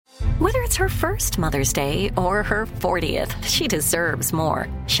Whether it's her first Mother's Day or her 40th, she deserves more.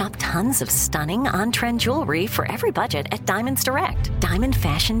 Shop tons of stunning on-trend jewelry for every budget at Diamonds Direct. Diamond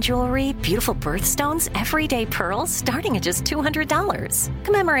fashion jewelry, beautiful birthstones, everyday pearls starting at just $200.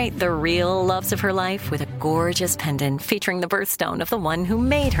 Commemorate the real loves of her life with a gorgeous pendant featuring the birthstone of the one who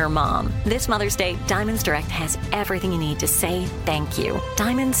made her mom. This Mother's Day, Diamonds Direct has everything you need to say thank you.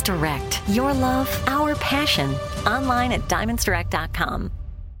 Diamonds Direct. Your love, our passion. Online at diamondsdirect.com.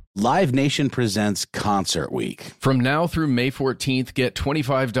 Live Nation presents Concert Week. From now through May 14th, get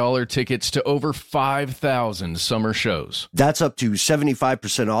 $25 tickets to over 5,000 summer shows. That's up to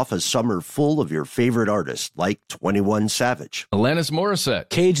 75% off a summer full of your favorite artists, like 21 Savage, Alanis Morissette,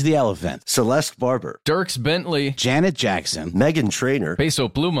 Cage the Elephant, Celeste Barber, Dierks Bentley, Janet Jackson, Meghan Trainor, Peso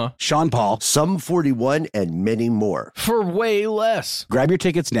Pluma, Sean Paul, Sum 41, and many more. for way less. Grab your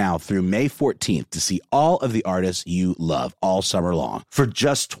tickets now through May 14th to see all of the artists you love all summer long. For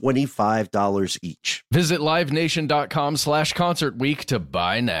just $25 each. Visit livenation.com/concert week to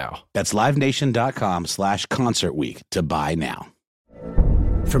buy now. That's livenation.com/concert week to buy now.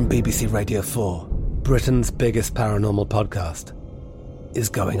 From BBC Radio 4, Britain's biggest paranormal podcast is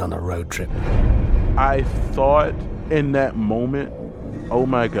going on a road trip. I thought in that moment, oh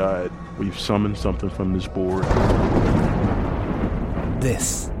my God, we've summoned something from this board.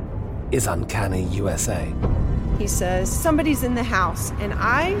 This is Uncanny USA. He says, somebody's in the house, and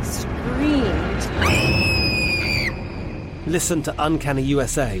I screamed. Listen to Uncanny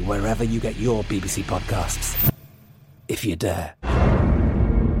USA wherever you get your BBC podcasts, if you dare.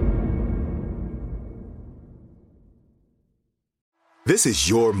 This is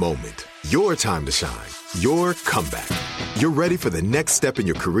your moment, your time to shine, your comeback. You're ready for the next step in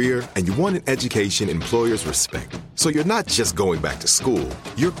your career, and you want an education employers respect. So you're not just going back to school,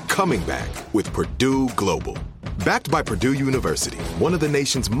 you're coming back with Purdue Global. Backed by Purdue University, one of the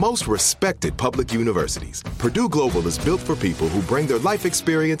nation's most respected public universities, Purdue Global is built for people who bring their life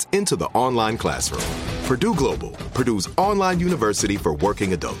experience into the online classroom. Purdue Global, Purdue's online university for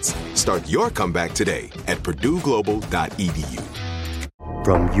working adults. Start your comeback today at purdueglobal.edu.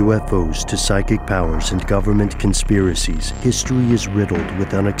 From UFOs to psychic powers and government conspiracies, history is riddled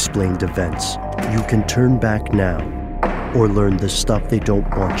with unexplained events. You can turn back now or learn the stuff they don't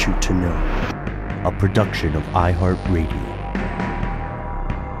want you to know. A production of iHeartRadio.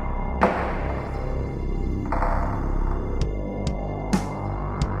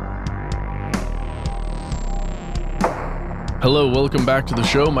 Hello, welcome back to the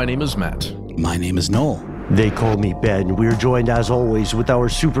show. My name is Matt. My name is Noel. They call me Ben. We're joined, as always, with our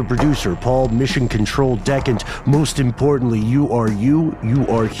super producer, Paul Mission Control Decant. Most importantly, you are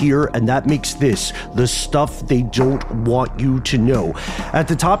here, and that makes this the stuff they don't want you to know. At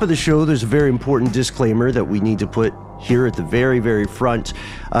the top of the show, there's a very important disclaimer that we need to put here at the very, very front.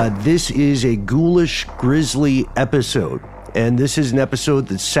 This is a ghoulish, grisly episode, and this is an episode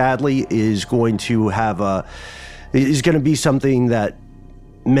that sadly is going to be something that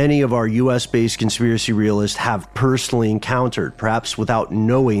many of our U.S.-based conspiracy realists have personally encountered, perhaps without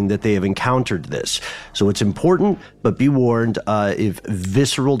knowing that they have encountered this. So it's important, but be warned, if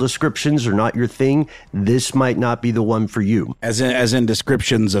visceral descriptions are not your thing, this might not be the one for you. As in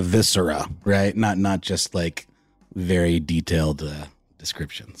descriptions of viscera, right? Not just like very detailed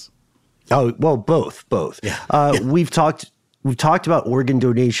descriptions. Oh, well, both. Yeah. We've talked about organ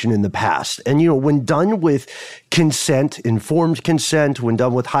donation in the past. And, when done with consent, informed consent, when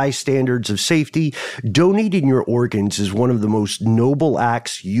done with high standards of safety, donating your organs is one of the most noble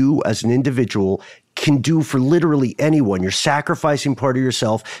acts you as an individual can do for literally anyone. You're sacrificing part of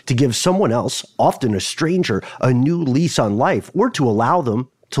yourself to give someone else, often a stranger, a new lease on life, or to allow them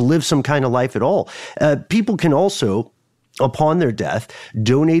to live some kind of life at all. People can also, upon their death,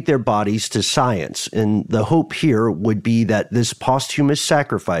 donate their bodies to science. And the hope here would be that this posthumous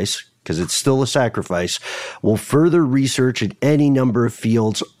sacrifice, because it's still a sacrifice, will further research in any number of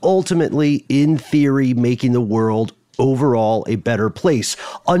fields, ultimately, in theory, making the world overall a better place.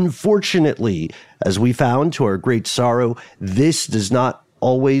 Unfortunately, as we found to our great sorrow, this does not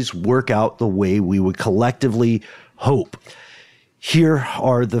always work out the way we would collectively hope. Here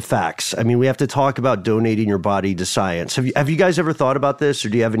are the facts. I mean, we have to talk about donating your body to science. Have you guys ever thought about this, or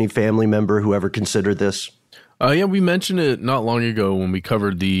do you have any family member who ever considered this? Yeah, we mentioned it not long ago when we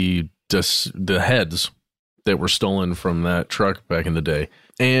covered the heads that were stolen from that truck back in the day.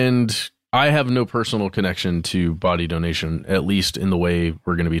 And I have no personal connection to body donation, at least in the way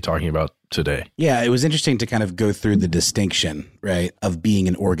we're going to be talking about today. Yeah, it was interesting to kind of go through the distinction, right, of being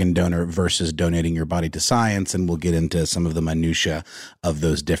an organ donor versus donating your body to science, and we'll get into some of the minutia of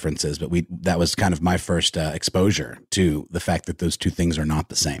those differences. But that was kind of my first exposure to the fact that those two things are not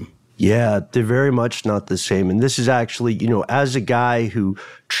the same. Yeah, they're very much not the same. And this is actually, as a guy who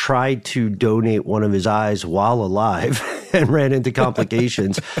tried to donate one of his eyes while alive and ran into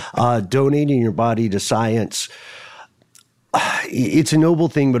complications, donating your body to science, it's a noble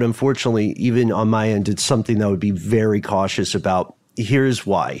thing, but unfortunately, even on my end, it's something that I would be very cautious about. Here's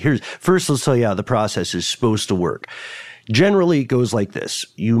why. First, let's tell you how the process is supposed to work. Generally, it goes like this.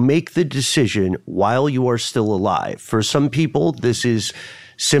 You make the decision while you are still alive. For some people, this is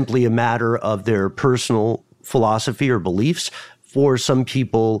simply a matter of their personal philosophy or beliefs. For some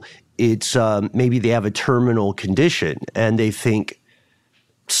people, it's maybe they have a terminal condition and they think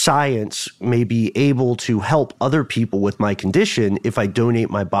science may be able to help other people with my condition if I donate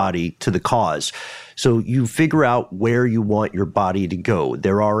my body to the cause. So you figure out where you want your body to go.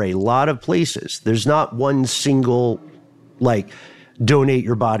 There are a lot of places. There's not one single, donate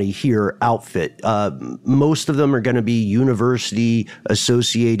your body here outfit. Most of them are going to be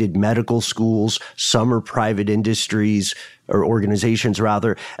university-associated medical schools. Some are private industries or organizations,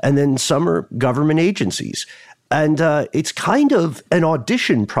 rather. And then some are government agencies. And it's kind of an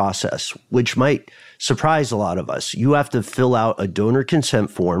audition process, which might surprise a lot of us. You have to fill out a donor consent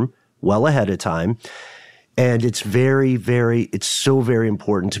form well ahead of time. And it's it's so very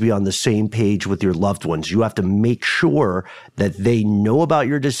important to be on the same page with your loved ones. You have to make sure that they know about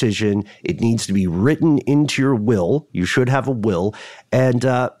your decision. It needs to be written into your will. You should have a will. And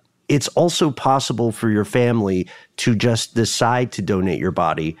it's also possible for your family to just decide to donate your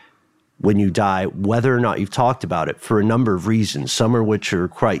body when you die, whether or not you've talked about it, for a number of reasons, some of which are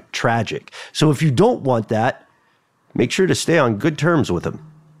quite tragic. So if you don't want that, make sure to stay on good terms with them.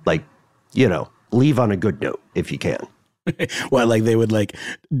 Leave on a good note if you can. What, they would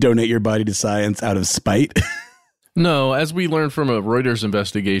donate your body to science out of spite? No, as we learned from a Reuters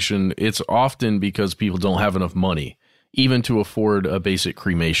investigation, it's often because people don't have enough money, even to afford a basic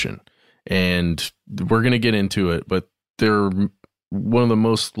cremation. And we're going to get into it, but one of the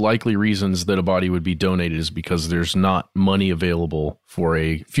most likely reasons that a body would be donated is because there's not money available for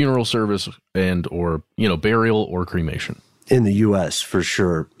a funeral service or burial or cremation. In the U.S., for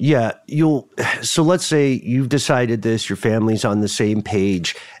sure. Yeah, so let's say you've decided this, your family's on the same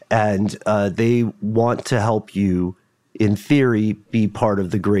page, and they want to help you, in theory, be part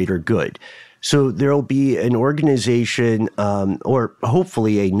of the greater good. So there'll be an organization or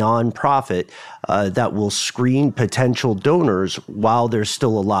hopefully a nonprofit that will screen potential donors while they're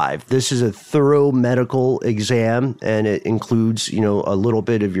still alive. This is a thorough medical exam, and it includes, a little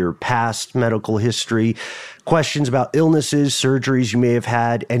bit of your past medical history, questions about illnesses, surgeries you may have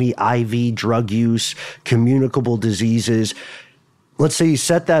had, any IV drug use, communicable diseases. Let's say you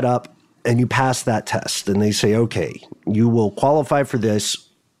set that up and you pass that test, and they say, okay, you will qualify for this.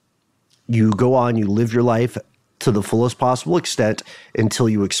 You go on, you live your life to the fullest possible extent until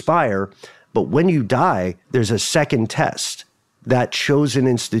you expire. But when you die, there's a second test. That chosen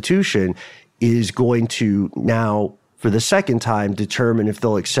institution is going to now, for the second time, determine if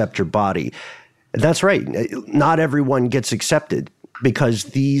they'll accept your body. And that's right. Not everyone gets accepted because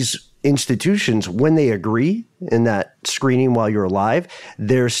these institutions, when they agree in that screening while you're alive,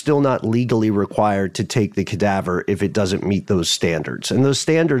 they're still not legally required to take the cadaver if it doesn't meet those standards. And those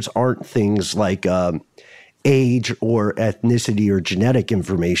standards aren't things like age or ethnicity or genetic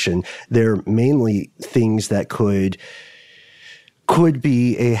information. They're mainly things that could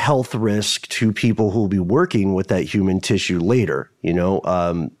be a health risk to people who will be working with that human tissue later.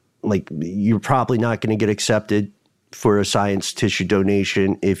 You're probably not going to get accepted for a science tissue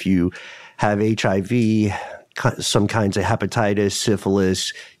donation if you have HIV, some kinds of hepatitis,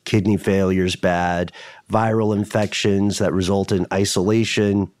 syphilis, kidney failure is bad, viral infections that result in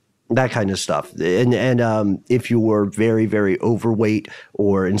isolation, that kind of stuff. And if you were very, very overweight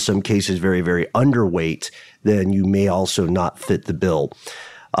or in some cases very, very underweight, then you may also not fit the bill.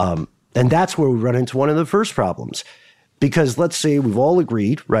 And that's where we run into one of the first problems. Because let's say we've all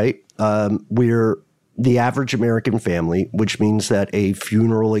agreed, right? We're the average American family, which means that a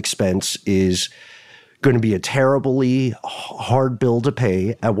funeral expense is going to be a terribly hard bill to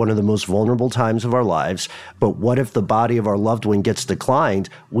pay at one of the most vulnerable times of our lives. But what if the body of our loved one gets declined?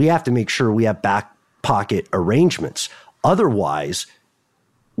 We have to make sure we have back pocket arrangements. Otherwise,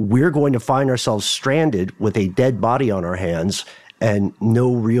 we're going to find ourselves stranded with a dead body on our hands and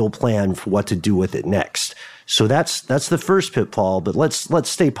no real plan for what to do with it next. So that's the first pitfall, but let's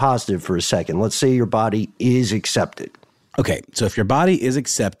stay positive for a second. Let's say your body is accepted. Okay, so if your body is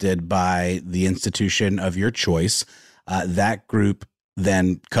accepted by the institution of your choice, that group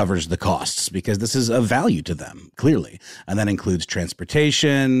then covers the costs because this is of value to them, clearly. And that includes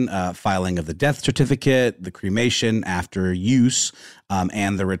transportation, filing of the death certificate, the cremation after use,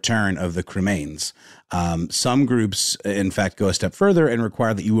 and the return of the cremains. Some groups, in fact, go a step further and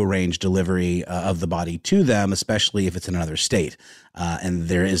require that you arrange delivery of the body to them, especially if it's in another state. And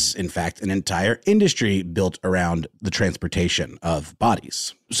there is, in fact, an entire industry built around the transportation of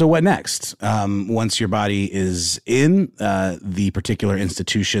bodies. So what next? Once your body is in the particular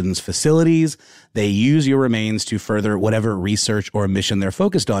institution's facilities, they use your remains to further whatever research or mission they're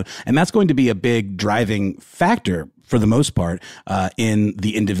focused on. And that's going to be a big driving factor, for the most part, in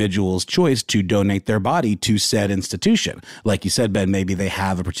the individual's choice to donate their body to said institution. Like you said, Ben, maybe they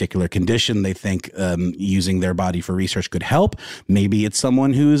have a particular condition they think using their body for research could help. Maybe it's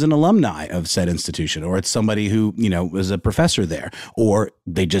someone who's an alumni of said institution, or it's somebody who, was a professor there, or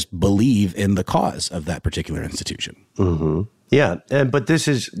they just believe in the cause of that particular institution. Mm-hmm. Yeah. But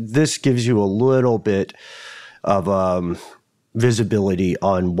this gives you a little bit of visibility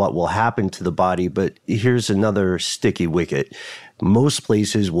on what will happen to the body. But here's another sticky wicket. Most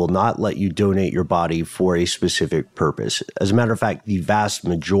places will not let you donate your body for a specific purpose. As a matter of fact, the vast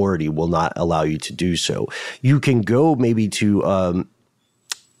majority will not allow you to do so. You can go maybe to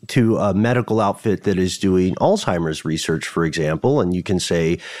a medical outfit that is doing Alzheimer's research, for example, and you can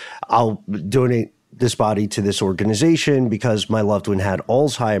say, I'll donate this body to this organization because my loved one had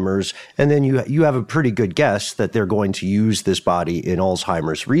Alzheimer's. And then you have a pretty good guess that they're going to use this body in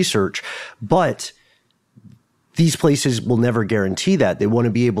Alzheimer's research. But these places will never guarantee that. They want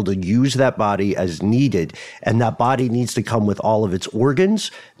to be able to use that body as needed. And that body needs to come with all of its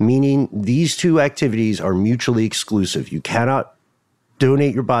organs, meaning these two activities are mutually exclusive. You cannot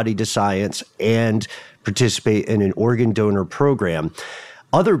donate your body to science and participate in an organ donor program.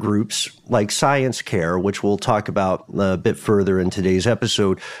 Other groups like Science Care, which we'll talk about a bit further in today's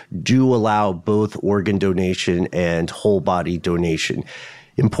episode, do allow both organ donation and whole body donation.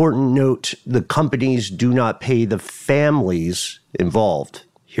 Important note, the companies do not pay the families involved.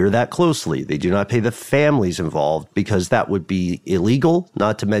 Hear that closely. They do not pay the families involved because that would be illegal,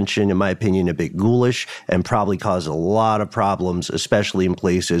 not to mention, in my opinion, a bit ghoulish and probably cause a lot of problems, especially in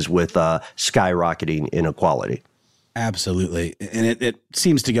places with skyrocketing inequality. Absolutely. And it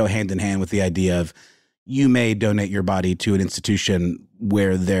seems to go hand in hand with the idea of you may donate your body to an institution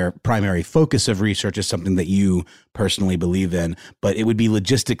where their primary focus of research is something that you personally believe in, but it would be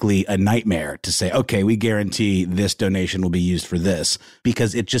logistically a nightmare to say, okay, we guarantee this donation will be used for this,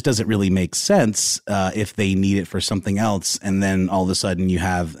 because it just doesn't really make sense if they need it for something else. And then all of a sudden you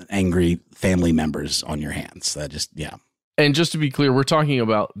have angry family members on your hands. And just to be clear, we're talking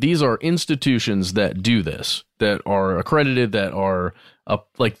about these are institutions that do this, that are accredited, that are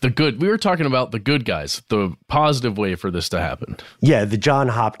like the good. We were talking about the good guys, the positive way for this to happen. Yeah, the John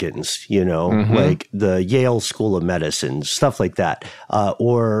Hopkins, like the Yale School of Medicine, stuff like that.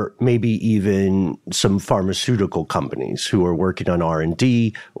 Or maybe even some pharmaceutical companies who are working on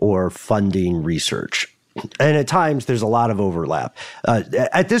R&D or funding research. And at times, there's a lot of overlap.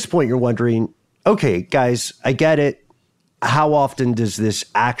 At this point, you're wondering, okay, guys, I get it. How often does this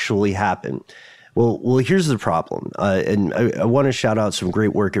actually happen? Well, here's the problem. And I want to shout out some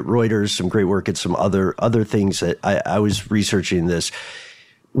great work at Reuters, some great work at some other things that I was researching this.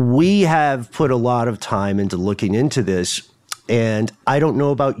 We have put a lot of time into looking into this. And I don't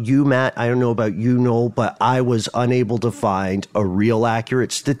know about you, Matt. I don't know about you, Noel, but I was unable to find a real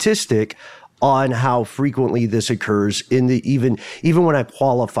accurate statistic on how frequently this occurs in the even when I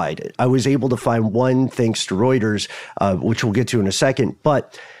qualified it. I was able to find one thanks to Reuters, which we'll get to in a second,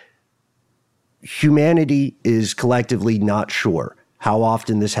 but humanity is collectively not sure how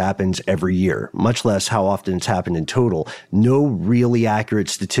often this happens every year, much less how often it's happened in total. No really accurate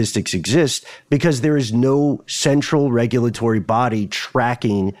statistics exist because there is no central regulatory body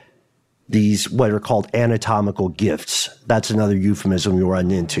tracking these what are called anatomical gifts. That's another euphemism you'll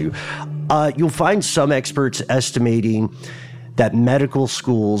run into. You'll find some experts estimating that medical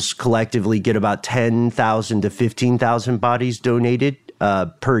schools collectively get about 10,000 to 15,000 bodies donated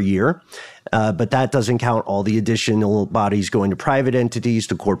per year. But that doesn't count all the additional bodies going to private entities,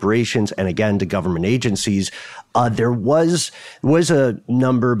 to corporations, and again, to government agencies. There was a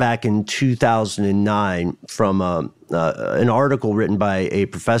number back in 2009 from an article written by a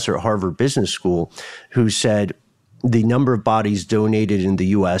professor at Harvard Business School who said the number of bodies donated in the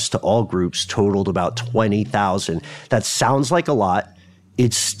U.S. to all groups totaled about 20,000. That sounds like a lot.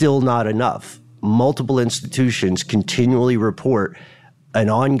 It's still not enough. Multiple institutions continually report an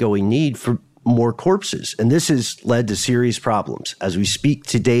ongoing need for more corpses. And this has led to serious problems. As we speak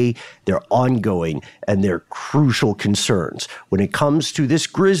today, they're ongoing and they're crucial concerns. When it comes to this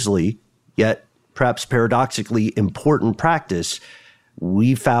grisly, yet perhaps paradoxically important practice,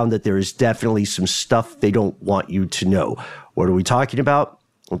 we found that there is definitely some stuff they don't want you to know. What are we talking about?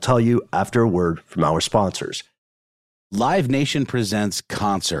 I'll tell you after a word from our sponsors. Live Nation presents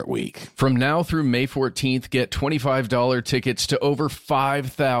Concert Week. From now through May 14th, get $25 tickets to over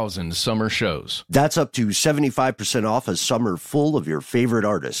 5,000 summer shows. That's up to 75% off a summer full of your favorite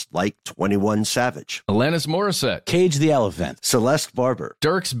artists like 21 Savage, Alanis Morissette, Cage the Elephant, Celeste Barber,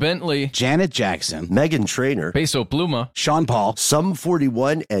 Dierks Bentley, Janet Jackson, Meghan Trainor, Peso Pluma, Sean Paul, Sum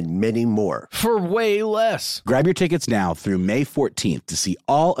 41, and many more. for way less. Grab your tickets now through May 14th to see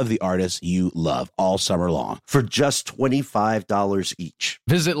all of the artists you love all summer long. For just $25 each.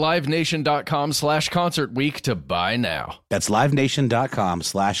 Visit livenation.com/concert week to buy now. That's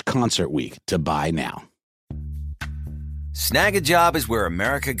livenation.com/concert week to buy now. Snag a Job is where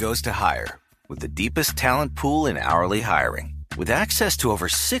America goes to hire, with the deepest talent pool in hourly hiring. With access to over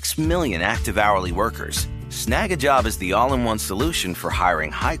 6 million active hourly workers, Snag a Job is the all-in-one solution for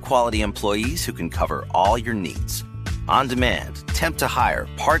hiring high-quality employees who can cover all your needs. On demand, temp to hire,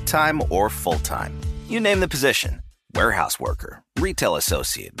 part-time or full-time. You name the position. Warehouse worker, retail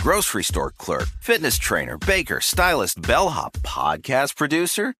associate, grocery store clerk, fitness trainer, baker, stylist, bellhop, podcast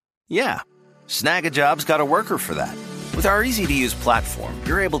producer. Yeah, Snag a Job's got a worker for that. With our easy-to-use platform,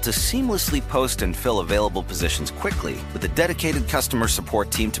 you're able to seamlessly post and fill available positions quickly with a dedicated customer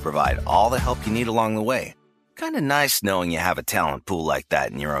support team to provide all the help you need along the way. Kind of nice knowing you have a talent pool like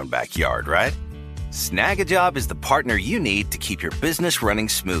that in your own backyard, right? Snag a Job is the partner you need to keep your business running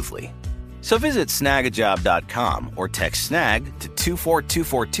smoothly. So visit snagajob.com or text snag to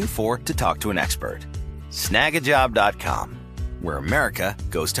 242424 to talk to an expert. Snagajob.com, where America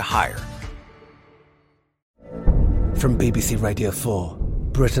goes to hire. From BBC Radio 4,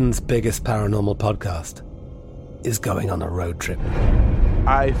 Britain's biggest paranormal podcast is going on a road trip.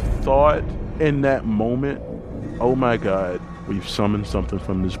 I thought in that moment, oh my God, we've summoned something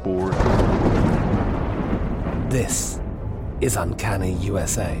from this board. This is Uncanny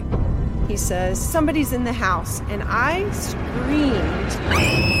USA. He says, somebody's in the house, and I screamed.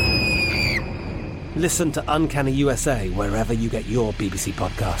 Listen to Uncanny USA wherever you get your BBC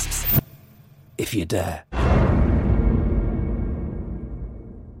podcasts, if you dare.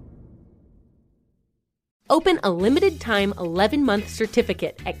 Open a limited-time 11-month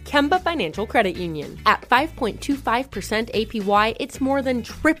certificate at Kemba Financial Credit Union. At 5.25% APY, it's more than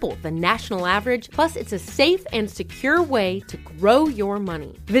triple the national average, plus it's a safe and secure way to grow your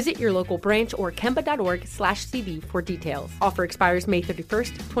money. Visit your local branch or kemba.org/cb for details. Offer expires May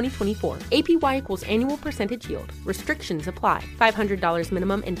 31st, 2024. APY equals annual percentage yield. Restrictions apply. $500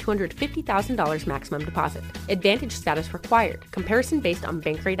 minimum and $250,000 maximum deposit. Advantage status required. Comparison based on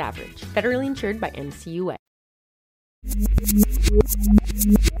bank rate average. Federally insured by NCUA.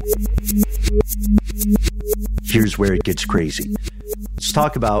 Here's where it gets crazy. Let's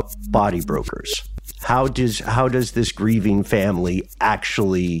talk about body brokers. How does this grieving family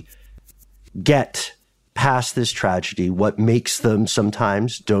actually get past this tragedy? What makes them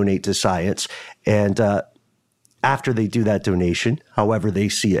sometimes donate to science? And after they do that donation, however they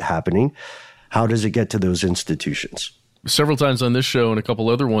see it happening, how does it get to those institutions? Several times on this show and a couple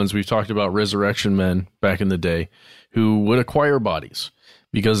other ones, we've talked about resurrection men back in the day who would acquire bodies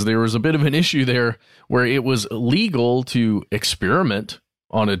because there was a bit of an issue there where it was legal to experiment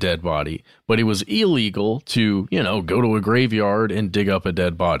on a dead body, but it was illegal to, go to a graveyard and dig up a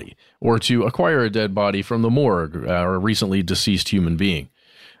dead body or to acquire a dead body from the morgue or a recently deceased human being.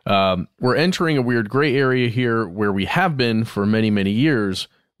 We're entering a weird gray area here where we have been for many, many years,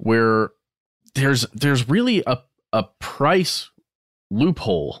 where there's really a price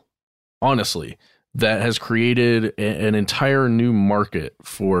loophole, honestly, that has created an entire new market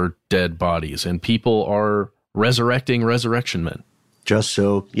for dead bodies, and people are resurrecting resurrection men. Just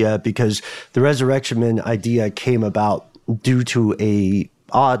so, yeah, because the resurrection men idea came about due to a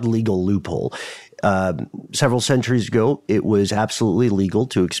odd legal loophole. Several centuries ago, it was absolutely legal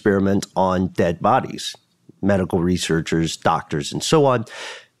to experiment on dead bodies. Medical researchers, doctors, and so on,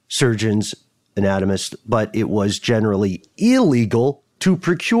 surgeons, anatomists, but it was generally illegal to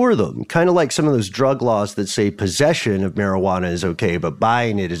procure them. Kind of like some of those drug laws that say possession of marijuana is okay, but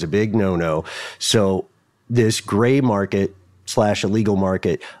buying it is a big no-no. So this gray market / illegal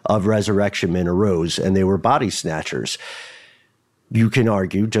market of resurrection men arose, and they were body snatchers. You can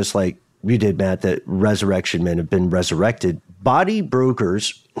argue, just like you did, Matt, that resurrection men have been resurrected. Body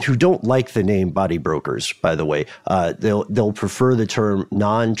brokers, who don't like the name body brokers, by the way, they'll prefer the term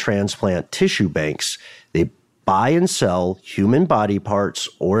non-transplant tissue banks. They buy and sell human body parts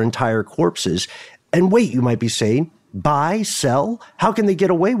or entire corpses. And wait, you might be saying, buy, sell? How can they get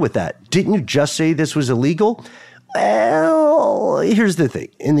away with that? Didn't you just say this was illegal? Well, here's the thing.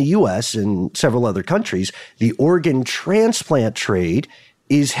 In the U.S. and several other countries, the organ transplant trade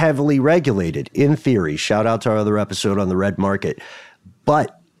is heavily regulated, in theory. Shout out to our other episode on the red market.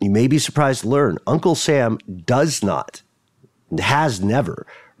 But you may be surprised to learn Uncle Sam does not, has never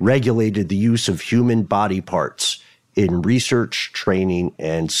regulated the use of human body parts in research, training,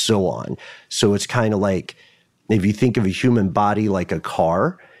 and so on. So it's kind of like, if you think of a human body like a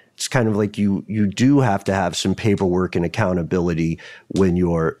car, it's kind of like you do have to have some paperwork and accountability when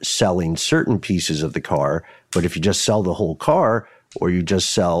you're selling certain pieces of the car. But if you just sell the whole car, or you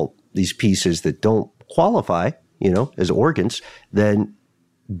just sell these pieces that don't qualify, as organs, then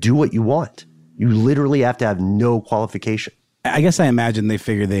do what you want. You literally have to have no qualification. I guess I imagine they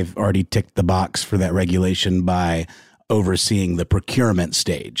figure they've already ticked the box for that regulation by overseeing the procurement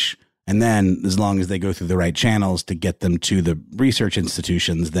stage. And then as long as they go through the right channels to get them to the research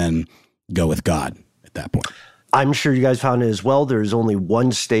institutions, then go with God at that point. I'm sure you guys found it as well. There's only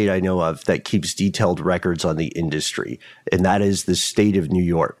one state I know of that keeps detailed records on the industry, and that is the state of New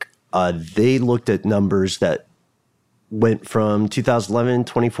York. They looked at numbers that went from 2011,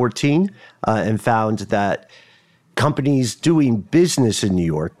 2014, and found that companies doing business in New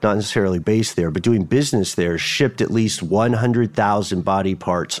York, not necessarily based there, but doing business there, shipped at least 100,000 body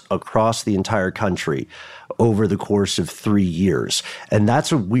parts across the entire country over the course of 3 years. And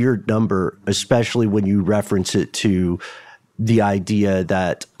that's a weird number, especially when you reference it to the idea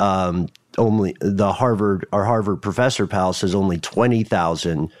that only our Harvard professor pal says only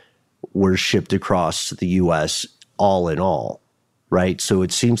 20,000 were shipped across the U.S. all in all. Right. So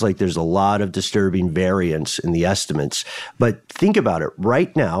it seems like there's a lot of disturbing variance in the estimates. But think about it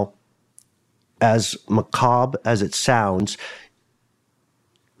right now, as macabre as it sounds,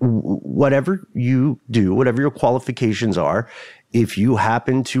 whatever you do, whatever your qualifications are, if you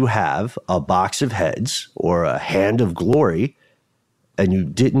happen to have a box of heads or a hand of glory and you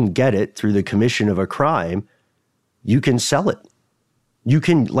didn't get it through the commission of a crime, you can sell it. You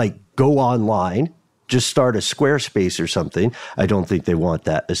can go online. Just start a Squarespace or something. I don't think they want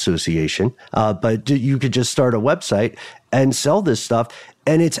that association. But you could just start a website and sell this stuff,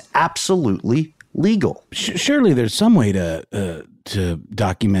 and it's absolutely legal. Surely there's some way to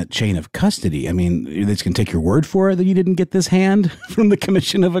document chain of custody. I mean, they just can take your word for it that you didn't get this hand from the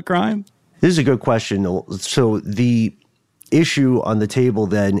commission of a crime? This is a good question. So the issue on the table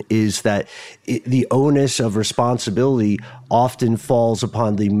then is that the onus of responsibility often falls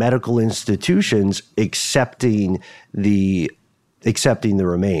upon the medical institutions accepting the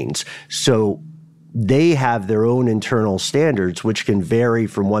remains. So they have their own internal standards, which can vary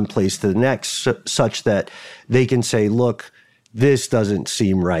from one place to the next, such that they can say, look, this doesn't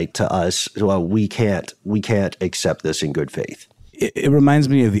seem right to us. Well, we can't accept this in good faith. It reminds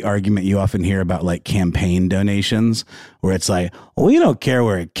me of the argument you often hear about campaign donations, where it's like, well, we don't care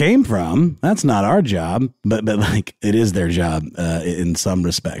where it came from. That's not our job. But it is their job in some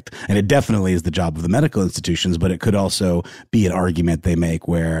respect. And it definitely is the job of the medical institutions. But it could also be an argument they make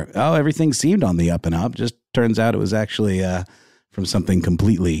where, everything seemed on the up and up. Just turns out it was actually from something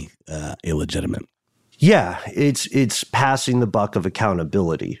completely illegitimate. Yeah, it's passing the buck of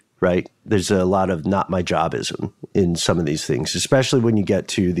accountability. Right? There's a lot of not my jobism in some of these things, especially when you get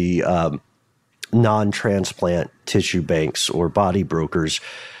to the non-transplant tissue banks or body brokers.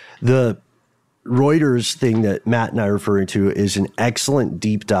 The Reuters thing that Matt and I are referring to is an excellent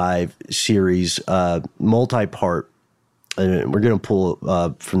deep dive series, multi-part. And we're going to pull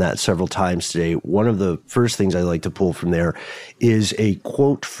from that several times today. One of the first things I like to pull from there is a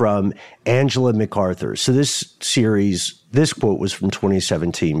quote from Angela MacArthur. So this quote was from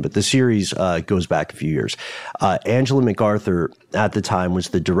 2017, but the series goes back a few years. Angela MacArthur at the time was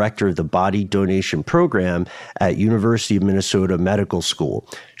the director of the body donation program at University of Minnesota Medical School.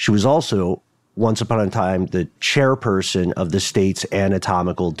 She was also, once upon a time, the chairperson of the state's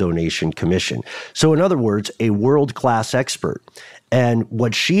Anatomical Donation Commission. So in other words, a world-class expert. And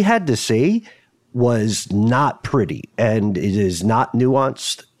what she had to say was not pretty, and it is not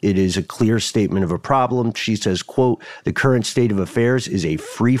nuanced. It is a clear statement of a problem. She says, quote, "The current state of affairs is a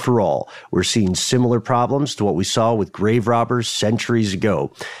free-for-all. We're seeing similar problems to what we saw with grave robbers centuries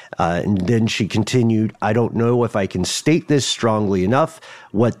ago." And then she continued, "I don't know if I can state this strongly enough.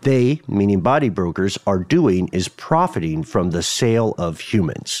 What they," meaning body brokers, "are doing is profiting from the sale of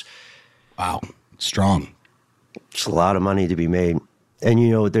humans." Wow. Strong. It's a lot of money to be made. And,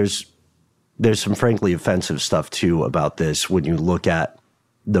 there's some frankly offensive stuff, too, about this when you look at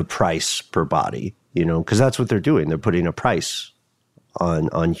the price per body, because that's what they're doing. They're putting a price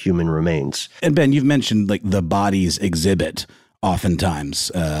on human remains. And Ben, you've mentioned the bodies exhibit oftentimes,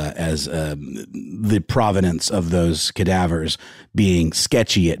 as the provenance of those cadavers being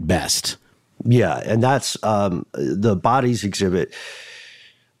sketchy at best. Yeah, and that's the bodies exhibit.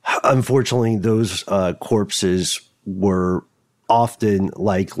 Unfortunately, those corpses were often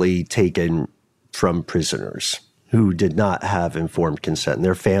likely taken from prisoners who did not have informed consent, and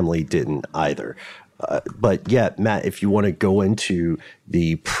their family didn't either. But yeah, Matt, if you want to go into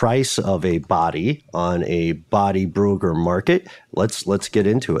the price of a body on a body broker market, let's get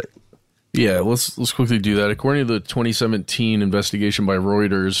into it. Yeah, let's quickly do that. According to the 2017 investigation by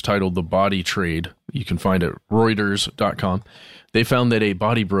Reuters titled The Body Trade, you can find it at Reuters.com, they found that a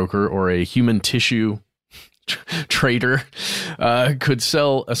body broker or a human tissue trader could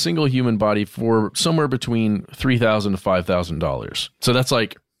sell a single human body for somewhere between $3,000 to $5,000. So that's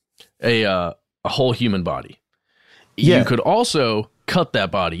like a whole human body. Yeah. You could also cut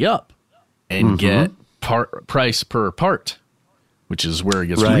that body up and get price per part, which is where it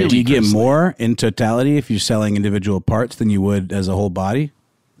gets really. Do you get more in totality if you're selling individual parts than you would as a whole body?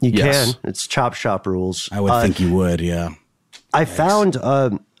 You can. It's chop shop rules. I would think you would, yeah. I found,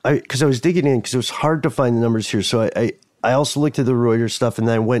 because I was digging in, because it was hard to find the numbers here. So I also looked at the Reuters stuff, and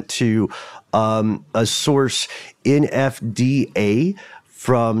then I went to a source in FDA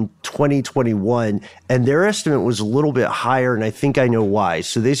from 2021, and their estimate was a little bit higher, and I think I know why.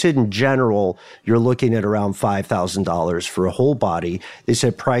 So they said in general, you're looking at around $5,000 for a whole body. They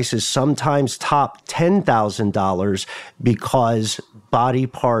said prices sometimes top $10,000 because body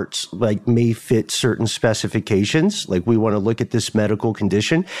parts like may fit certain specifications. Like we want to look at this medical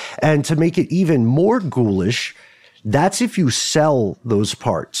condition. And to make it even more ghoulish, that's if you sell those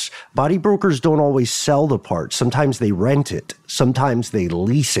parts. Body brokers don't always sell the parts. Sometimes they rent it. Sometimes they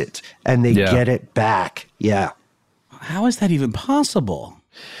lease it and they get it back. Yeah. How is that even possible?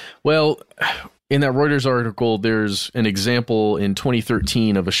 Well, in that Reuters article, there's an example in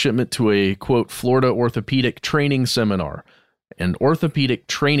 2013 of a shipment to a, quote, Florida orthopedic training seminar, an orthopedic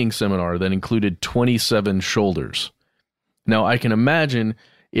training seminar that included 27 shoulders. Now, I can imagine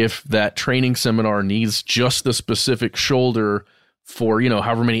if that training seminar needs just the specific shoulder for,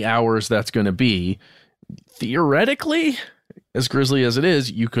 however many hours that's going to be, theoretically, as grisly as it is,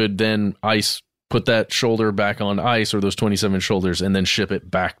 you could then put that shoulder back on ice or those 27 shoulders and then ship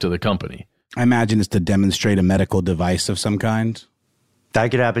it back to the company. I imagine it's to demonstrate a medical device of some kind. That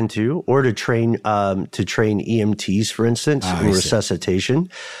could happen too, or to train EMTs, for instance, in resuscitation.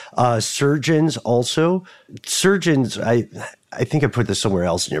 Surgeons, I think I put this somewhere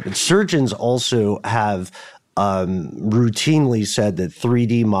else in here, but surgeons also have routinely said that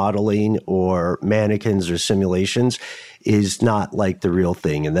 3D modeling or mannequins or simulations is not like the real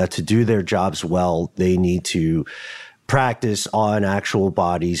thing, and that to do their jobs well, they need to practice on actual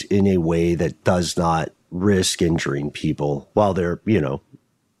bodies in a way that does not risk injuring people while they're,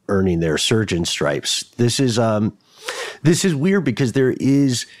 earning their surgeon stripes. This is weird because there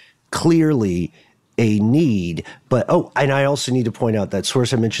is clearly a need, but and I also need to point out that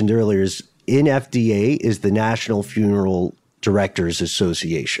source I mentioned earlier is in FDA is the National Funeral Directors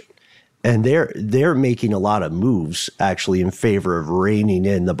Association. And they're making a lot of moves actually in favor of reining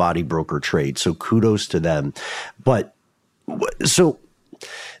in the body broker trade. So kudos to them. But so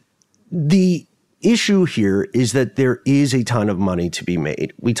the issue here is that there is a ton of money to be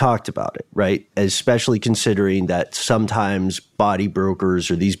made. We talked about it, right? Especially considering that sometimes body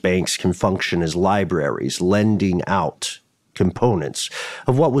brokers or these banks can function as libraries, lending out components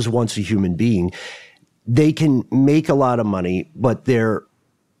of what was once a human being. They can make a lot of money, but they're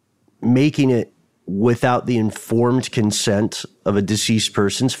making it without the informed consent of a deceased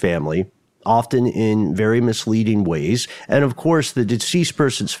person's family, often in very misleading ways. And of course, the deceased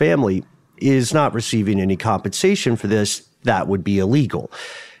person's family is not receiving any compensation for this. That would be illegal.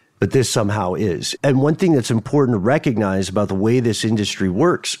 But this somehow is. And one thing that's important to recognize about the way this industry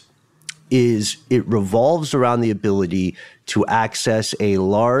works is it revolves around the ability to access a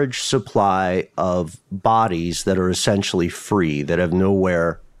large supply of bodies that are essentially free, that have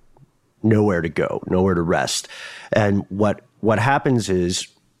nowhere to go, nowhere to rest. And what happens is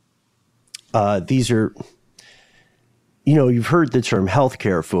these are, you've heard the term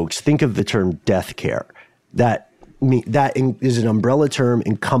healthcare, folks. Think of the term death care. That is an umbrella term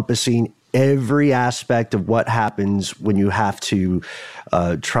encompassing every aspect of what happens when you have to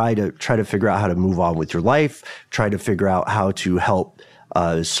try to figure out how to move on with your life, try to figure out how to help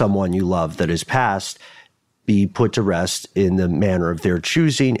someone you love that has passed be put to rest in the manner of their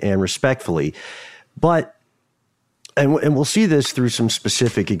choosing and respectfully. But, and we'll see this through some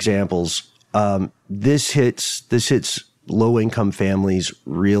specific examples, this hits low-income families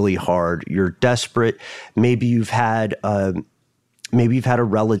really hard. You're desperate. Maybe you've had maybe you've had a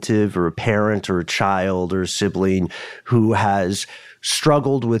relative or a parent or a child or a sibling who has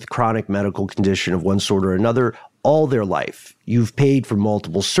struggled with chronic medical condition of one sort or another all their life. You've paid for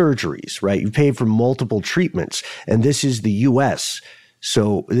multiple surgeries, right? You've paid for multiple treatments. And this is the US.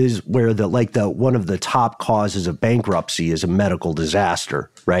 So it is where one of the top causes of bankruptcy is a medical disaster,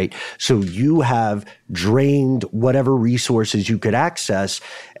 right? So you have drained whatever resources you could access,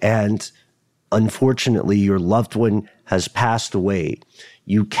 and unfortunately your loved one has passed away.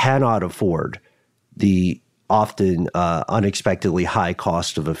 You cannot afford the often unexpectedly high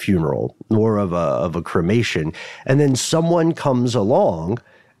cost of a funeral or of a cremation. And then someone comes along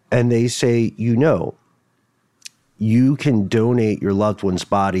and they say, you can donate your loved one's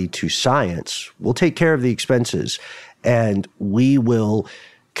body to science. We'll take care of the expenses, and we will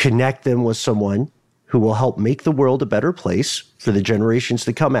connect them with someone who will help make the world a better place for the generations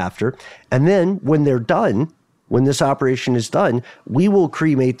to come after. And then when they're done, when this operation is done, we will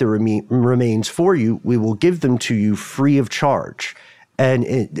cremate the remains for you. We will give them to you free of charge. And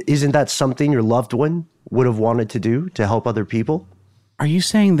isn't that something your loved one would have wanted to do to help other people? Are you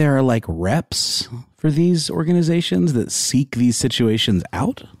saying there are like reps for these organizations that seek these situations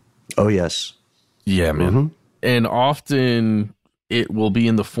out? Oh, yes. Yeah, man. Mm-hmm. And often it will be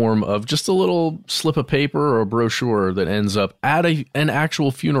in the form of just a little slip of paper or a brochure that ends up at an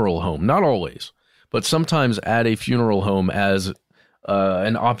actual funeral home. Not always, but sometimes at a funeral home as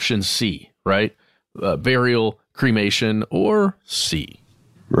an option C, right? Burial, cremation, or C.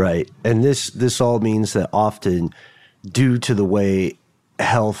 Right. And this all means that often, due to the way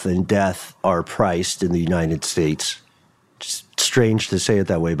health and death are priced in the United States, it's strange to say it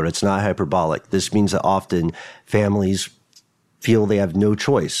that way, but it's not hyperbolic. This means that often families feel they have no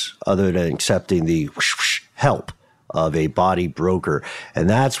choice other than accepting the help of a body broker. And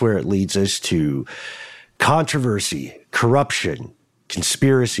that's where it leads us to controversy, corruption,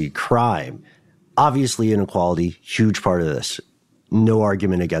 conspiracy, crime. Obviously, inequality, huge part of this. No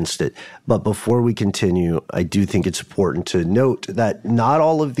argument against it. But before we continue, I do think it's important to note that not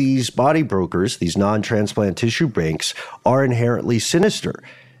all of these body brokers, these non-transplant tissue banks, are inherently sinister.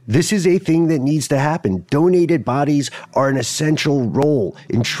 This is a thing that needs to happen. Donated bodies are an essential role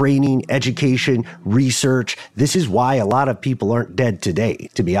in training, education, research. This is why a lot of people aren't dead today,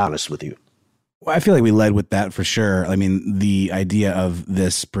 to be honest with you. Well, I feel like we led with that for sure. I mean, the idea of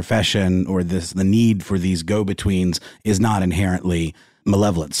this profession or the need for these go-betweens is not inherently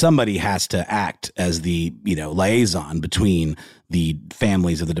malevolent. Somebody has to act as the, liaison between the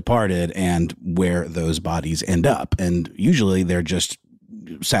families of the departed and where those bodies end up. And usually they're just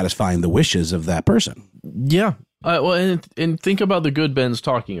satisfying the wishes of that person. Yeah. Well, and think about the good Ben's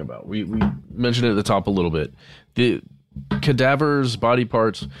talking about. We mentioned it at the top a little bit. The cadavers, body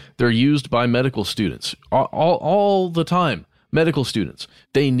parts, they're used by medical students all the time. Medical students,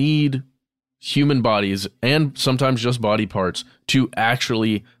 they need human bodies and sometimes just body parts to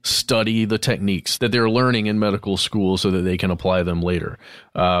actually study the techniques that they're learning in medical school so that they can apply them later.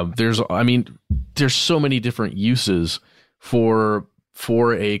 There's so many different uses for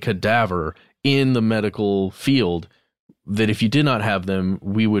a cadaver in the medical field that if you did not have them,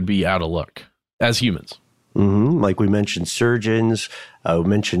 we would be out of luck as humans. Mm-hmm. Like we mentioned surgeons, we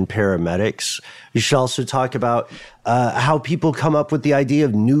mentioned paramedics. We should also talk about how people come up with the idea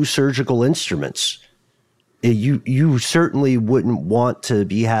of new surgical instruments. You certainly wouldn't want to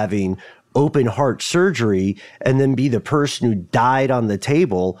be having open heart surgery and then be the person who died on the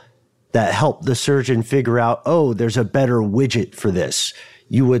table that helped the surgeon figure out, there's a better widget for this.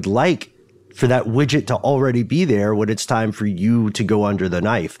 You would like for that widget to already be there when it's time for you to go under the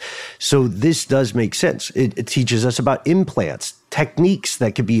knife. So this does make sense. It teaches us about implants, techniques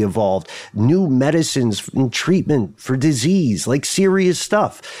that could be evolved, new medicines and treatment for disease, like serious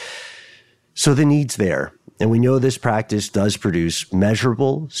stuff. So the need's there. And we know this practice does produce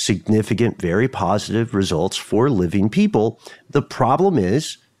measurable, significant, very positive results for living people. The problem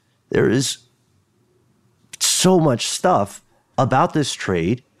is there is so much stuff about this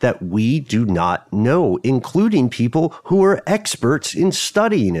trade that we do not know, including people who are experts in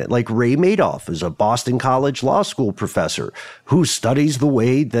studying it. Like Ray Madoff is a Boston College Law School professor who studies the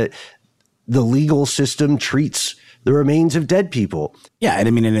way that the legal system treats the remains of dead people. Yeah,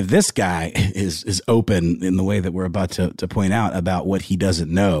 and if this guy is open in the way that we're about to point out about what he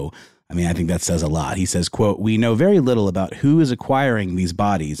doesn't know, I think that says a lot. He says, quote, "We know very little about who is acquiring these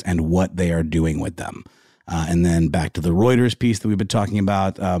bodies and what they are doing with them." And then back to the Reuters piece that we've been talking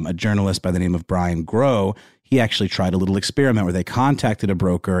about, a journalist by the name of Brian Groh, he actually tried a little experiment where they contacted a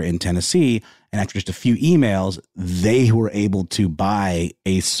broker in Tennessee, and after just a few emails, they were able to buy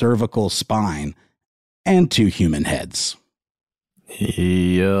a cervical spine and 2 human heads.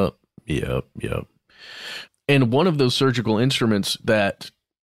 Yep. And one of those surgical instruments that,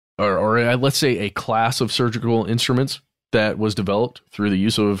 or let's say a class of surgical instruments that was developed through the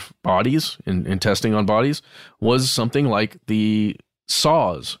use of bodies and testing on bodies, was something like the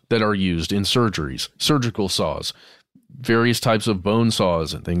saws that are used in surgeries, surgical saws, various types of bone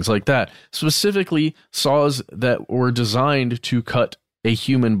saws and things like that. Specifically, saws that were designed to cut a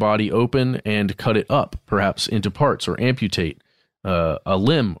human body open and cut it up, perhaps into parts, or amputate a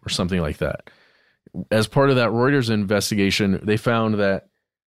limb or something like that. As part of that Reuters investigation, they found that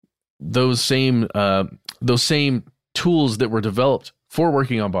those same tools that were developed for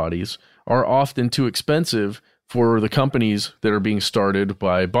working on bodies are often too expensive for the companies that are being started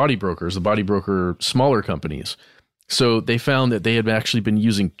by body brokers, the body broker smaller companies. So they found that they had actually been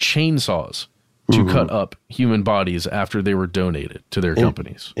using chainsaws to cut up human bodies after they were donated to their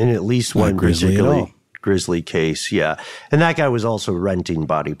companies. In at least one grisly case, yeah. And that guy was also renting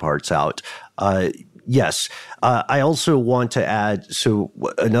body parts out. Yes. I also want to add, so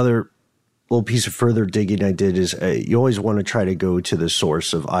another little piece of further digging I did is you always want to try to go to the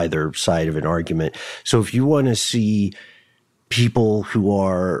source of either side of an argument. So if you want to see people who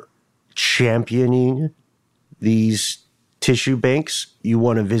are championing these tissue banks, you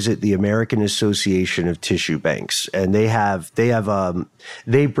want to visit the American Association of Tissue Banks, and they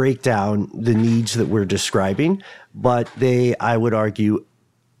break down the needs that we're describing, but they, I would argue,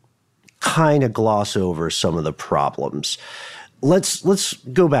 kind of gloss over some of the problems. Let's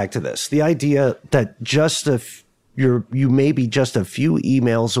go back to this. The idea that you may be just a few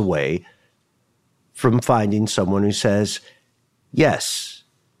emails away from finding someone who says, yes,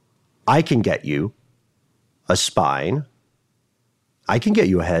 I can get you a spine. I can get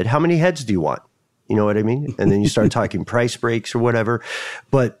you a head. How many heads do you want? You know what I mean? And then you start talking price breaks or whatever.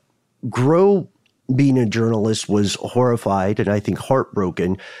 But Grow, being a journalist, was horrified and I think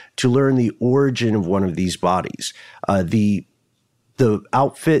heartbroken to learn the origin of one of these bodies. The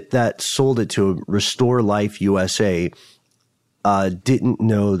outfit that sold it to Restore Life USA didn't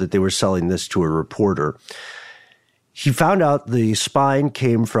know that they were selling this to a reporter. He found out the spine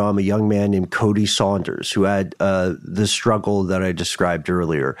came from a young man named Cody Saunders, who had the struggle that I described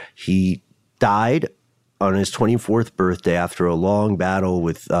earlier. He died on his 24th birthday after a long battle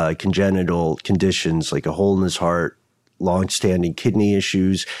with congenital conditions like a hole in his heart, long-standing kidney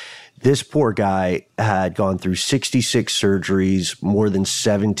issues. This poor guy had gone through 66 surgeries, more than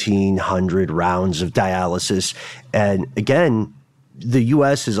 1,700 rounds of dialysis. And again, the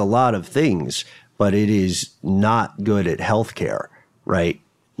U.S. is a lot of things, but it is not good at healthcare, right?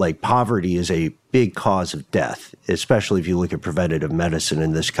 Like poverty is a big cause of death, especially if you look at preventative medicine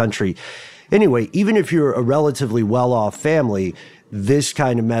in this country. Anyway, even if you're a relatively well-off family, this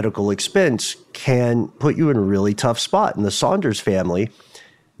kind of medical expense can put you in a really tough spot. And the Saunders family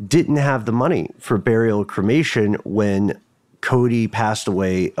didn't have the money for burial cremation when Cody passed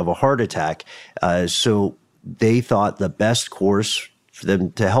away of a heart attack. So they thought the best course for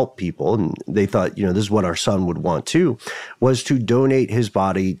them to help people, and they thought, this is what our son would want too, was to donate his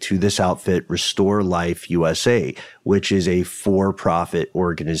body to this outfit, Restore Life USA, which is a for-profit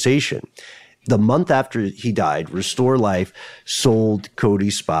organization. The month after he died, Restore Life sold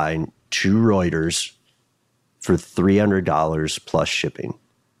Cody's spine to Reuters for $300 plus shipping.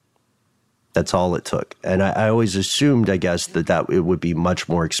 That's all it took. And I always assumed, I guess, that it would be much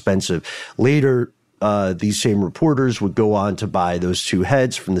more expensive. Later, these same reporters would go on to buy those two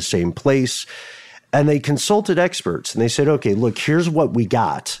heads from the same place. And they consulted experts and they said, okay, look, here's what we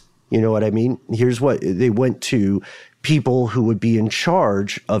got. You know what I mean? Here's what they went to people who would be in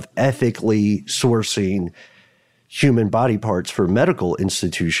charge of ethically sourcing human body parts for a medical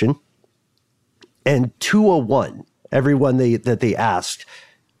institution. And 201, everyone that they asked,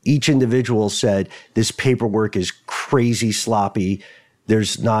 each individual said, this paperwork is crazy sloppy.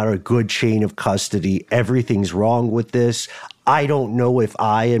 There's not a good chain of custody. Everything's wrong with this. I don't know if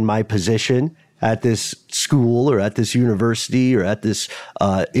I, in my position at this school or at this university or at this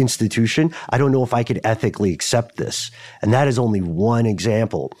institution, I don't know if I could ethically accept this. And that is only one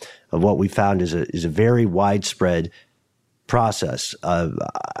example of what we found is a very widespread process.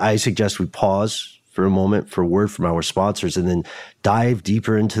 I suggest we pause for a moment for a word from our sponsors and then dive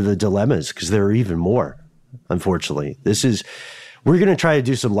deeper into the dilemmas, because there are even more, unfortunately. We're going to try to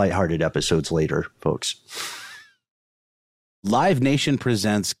do some lighthearted episodes later, folks. Live Nation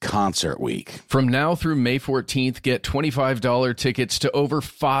presents Concert Week. From now through May 14th, get $25 tickets to over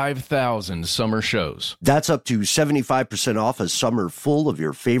 5,000 summer shows. That's up to 75% off a summer full of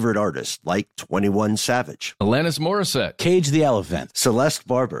your favorite artists like 21 Savage, Alanis Morissette, Cage the Elephant, Celeste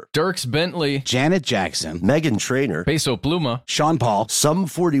Barber, Dierks Bentley, Janet Jackson, Meghan Trainor, Peso Pluma, Sean Paul, Sum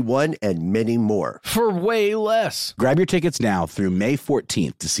 41, and many more. For way less. Grab your tickets now through May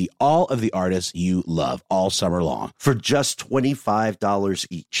 14th to see all of the artists you love all summer long for just $25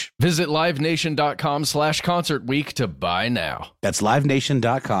 each. Visit livenation.com/concert week to buy now. That's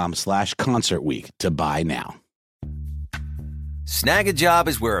livenation.com/concert week to buy now. Snag a Job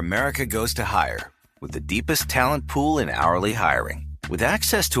is where America goes to hire, with the deepest talent pool in hourly hiring. With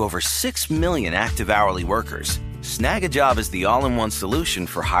access to over 6 million active hourly workers, Snag a Job is the all-in-one solution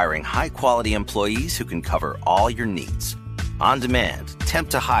for hiring high-quality employees who can cover all your needs. On demand, temp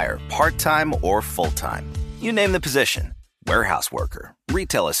to hire, part-time or full-time. You name the position. Warehouse worker,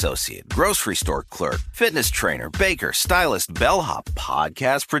 retail associate, grocery store clerk, fitness trainer, baker, stylist, bellhop,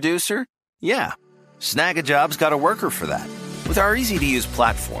 podcast producer. Yeah, Snag a Job's got a worker for that. With our easy-to-use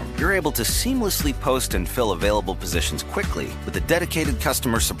platform, you're able to seamlessly post and fill available positions quickly with a dedicated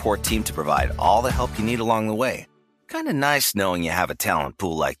customer support team to provide all the help you need along the way. Kind of nice knowing you have a talent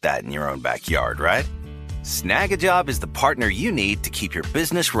pool like that in your own backyard, right? Snag a Job is the partner you need to keep your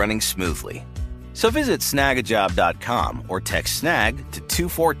business running smoothly. So visit snagajob.com or text SNAG to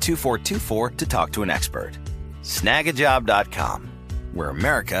 242424 to talk to an expert. Snagajob.com, where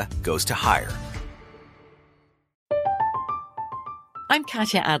America goes to hire. I'm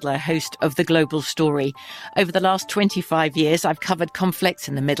Katya Adler, host of The Global Story. Over the last 25 years, I've covered conflicts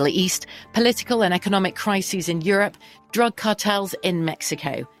in the Middle East, political and economic crises in Europe, drug cartels in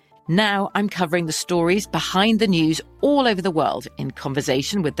Mexico. Now I'm covering the stories behind the news all over the world in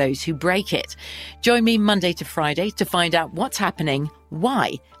conversation with those who break it. Join me Monday to Friday to find out what's happening,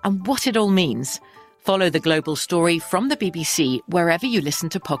 why, and what it all means. Follow The Global Story from the BBC wherever you listen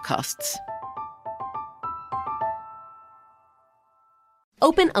to podcasts.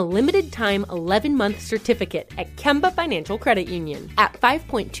 Open a limited-time 11-month certificate at Kemba Financial Credit Union. At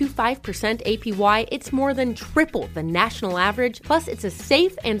 5.25% APY, it's more than triple the national average, plus it's a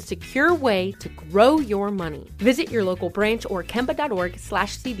safe and secure way to grow your money. Visit your local branch or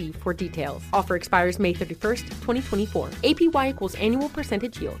kemba.org/cb for details. Offer expires May 31st, 2024. APY equals annual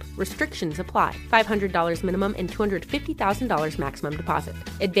percentage yield. Restrictions apply. $500 minimum and $250,000 maximum deposit.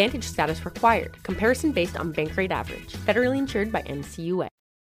 Advantage status required. Comparison based on bank rate average. Federally insured by NCUA.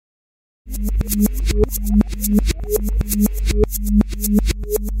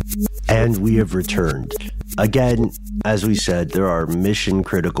 And we have returned. Again, as we said, there are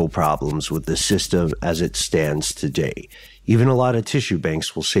mission-critical problems with the system as it stands today. Even a lot of tissue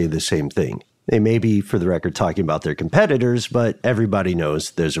banks will say the same thing. They may be, for the record, talking about their competitors, but everybody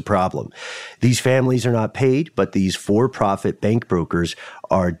knows there's a problem. These families are not paid, but these for-profit bank brokers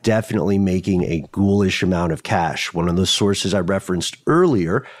are definitely making a ghoulish amount of cash. One of the sources I referenced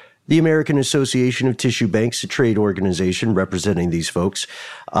earlier, the American Association of Tissue Banks, a trade organization representing these folks,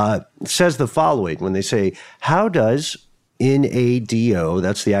 says the following when they say, how does NADO,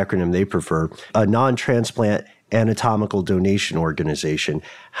 that's the acronym they prefer, a non-transplant anatomical donation organization,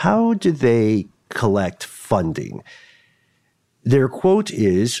 how do they collect funding? Their quote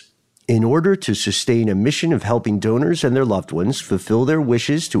is, in order to sustain a mission of helping donors and their loved ones fulfill their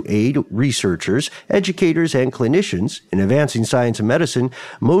wishes to aid researchers, educators, and clinicians in advancing science and medicine,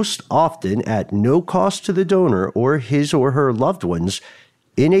 most often at no cost to the donor or his or her loved ones,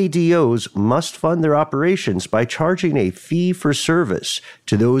 NADOs must fund their operations by charging a fee for service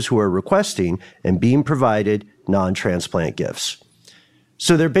to those who are requesting and being provided non-transplant gifts.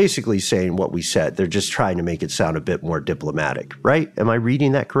 So they're basically saying what we said. They're just trying to make it sound a bit more diplomatic, right? Am I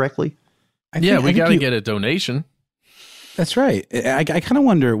reading that correctly? We got to get a donation. That's right. I kind of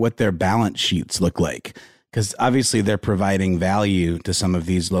wonder what their balance sheets look like, because obviously they're providing value to some of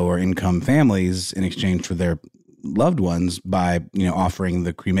these lower income families in exchange for their loved ones by, offering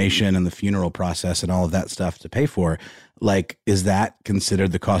the cremation and the funeral process and all of that stuff to pay for. Like, is that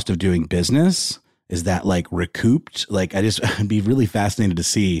considered the cost of doing business? Is that like recouped? Like, I'd be really fascinated to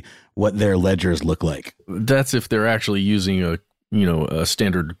see what their ledgers look like. That's if they're actually using a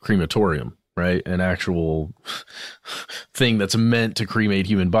standard crematorium, right? An actual thing that's meant to cremate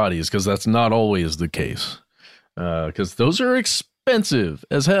human bodies, because that's not always the case. Because those are expensive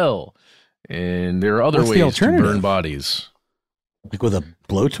as hell. And there are other ways to burn bodies. Like with a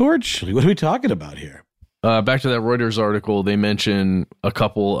blowtorch? What are we talking about here? Back to that Reuters article, they mention a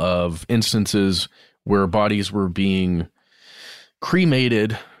couple of instances where bodies were being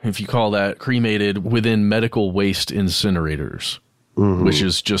cremated, if you call that cremated, within medical waste incinerators, which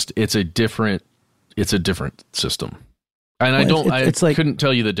is just it's a different system. And I couldn't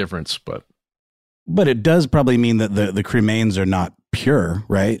tell you the difference, but it does probably mean that the cremains are not pure,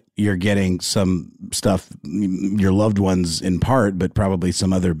 right? You're getting some stuff, your loved ones in part, but probably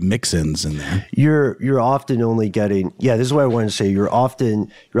some other mix-ins in there. You're often only getting, this is what I want to say. You're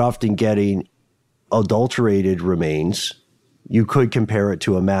often getting adulterated remains. You could compare it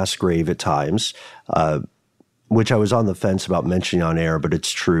to a mass grave at times, which I was on the fence about mentioning on air, but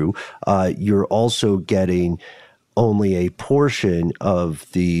it's true. You're also getting only a portion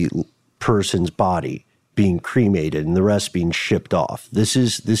of the person's body being cremated and the rest being shipped off. This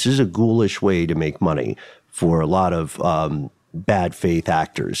is a ghoulish way to make money for a lot of bad faith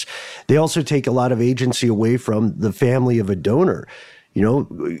actors. They also take a lot of agency away from the family of a donor.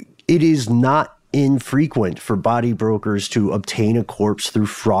 It is not infrequent for body brokers to obtain a corpse through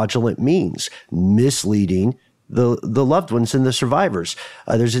fraudulent means, misleading the loved ones and the survivors.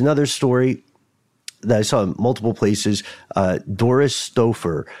 There's another story that I saw in multiple places. Doris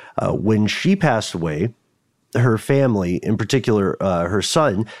Stouffer, when she passed away, her family, in particular her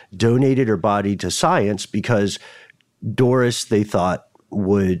son, donated her body to science because Doris, they thought,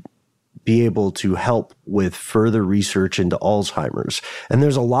 would be able to help with further research into Alzheimer's. And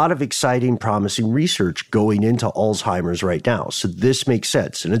there's a lot of exciting, promising research going into Alzheimer's right now. So this makes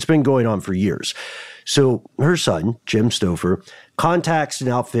sense. And it's been going on for years. So her son, Jim Stouffer, contacts an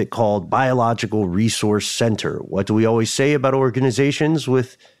outfit called Biological Resource Center. What do we always say about organizations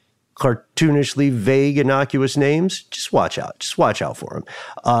with cartoonishly vague, innocuous names? Just watch out. Just watch out for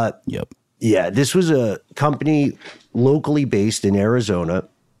them. Yep. Yeah, this was a company locally based in Arizona.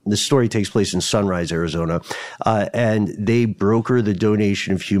 The story takes place in Sunrise, Arizona, and they broker the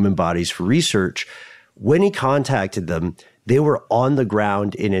donation of human bodies for research. When he contacted them, they were on the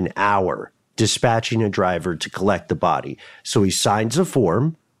ground in an hour, dispatching a driver to collect the body. So he signs a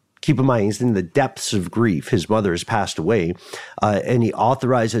form. Keep in mind, he's in the depths of grief. His mother has passed away, and he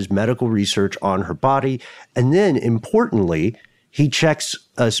authorizes medical research on her body. And then, importantly, he checks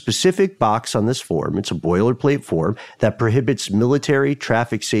a specific box on this form. It's a boilerplate form that prohibits military,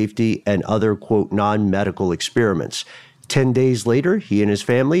 traffic safety, and other, quote, non-medical experiments. 10 days later, he and his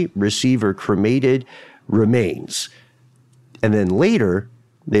family receive her cremated remains. And then later,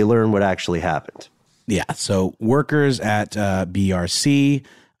 they learn what actually happened. Yeah, so workers at BRC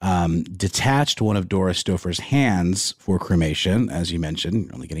detached one of Doris Stouffer's hands for cremation, as you mentioned,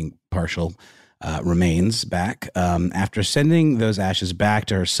 only getting partial remains back. After sending those ashes back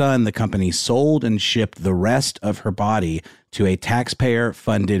to her son, the company sold and shipped the rest of her body to a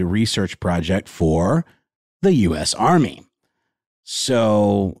taxpayer-funded research project for the U.S. Army.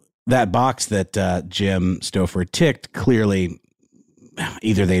 So that box that Jim Stouffer ticked, clearly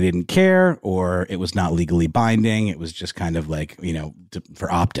either they didn't care or it was not legally binding. It was just kind of like,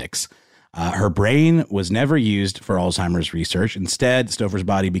 for optics. Her brain was never used for Alzheimer's research. Instead, Stouffer's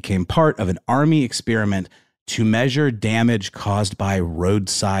body became part of an Army experiment to measure damage caused by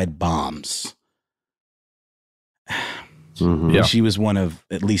roadside bombs. Mm-hmm. Yeah. She was one of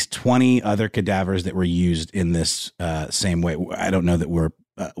at least 20 other cadavers that were used in this same way. I don't know that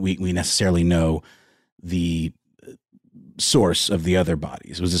we necessarily know the source of the other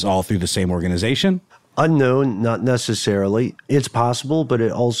bodies. Was this all through the same organization? Unknown, not necessarily. It's possible, but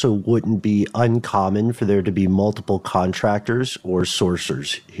it also wouldn't be uncommon for there to be multiple contractors or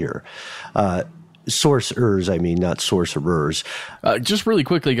sourcers here. Sourcers, I mean, not sorcerers. Just really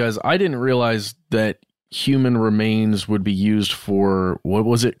quickly, guys, I didn't realize that human remains would be used for, what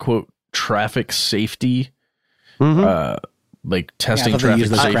was it, quote, traffic safety? Mm-hmm. Like testing traffic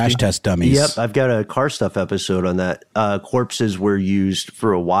safety. Crash test dummies. Yep, I've got a car stuff episode on that. Corpses were used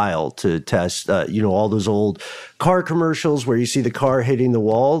for a while to test, all those old car commercials where you see the car hitting the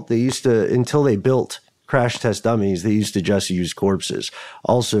wall. They used to, until they built crash test dummies, they used to just use corpses.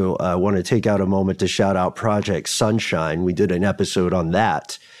 Also, I want to take out a moment to shout out Project Sunshine. We did an episode on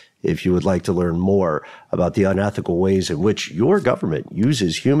that. If you would like to learn more about the unethical ways in which your government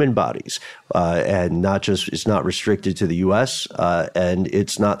uses human bodies, and it's not restricted to the U.S., and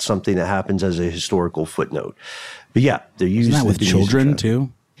it's not something that happens as a historical footnote. But yeah, they're used. Isn't that with children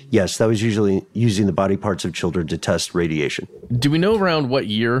too? Yes, that was usually using the body parts of children to test radiation. Do we know around what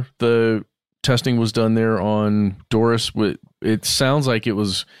year the testing was done there on Doris? It sounds like it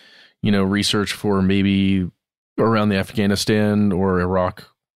was, research for maybe around the Afghanistan or Iraq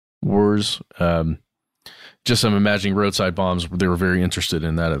wars. Just I'm imagining roadside bombs. They were very interested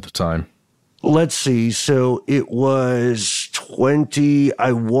in that at the time. Let's see. So it was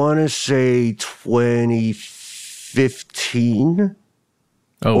 2013 2015.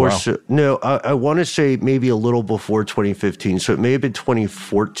 Oh, or wow. so. No, I want to say maybe a little before 2015. So it may have been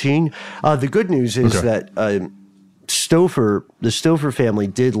 2014. The good news is that the Stouffer family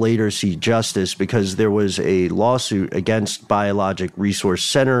did later see justice because there was a lawsuit against Biologic Resource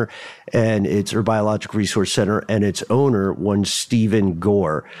Center and its owner, one Stephen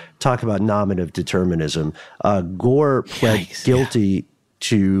Gore. Talk about nominative determinism. Gore pled guilty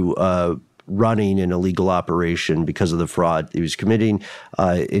to running an illegal operation because of the fraud he was committing,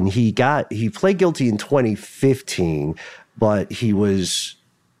 and he pled guilty in 2015, but he was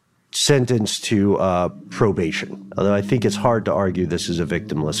sentenced to probation. Although I think it's hard to argue this is a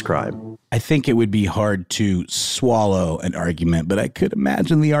victimless crime. I think it would be hard to swallow an argument, but I could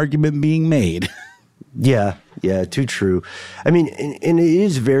imagine the argument being made. Yeah, too true. I mean, and it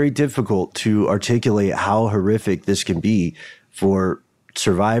is very difficult to articulate how horrific this can be for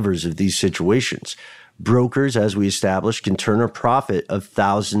survivors of these situations. Brokers, as we established, can turn a profit of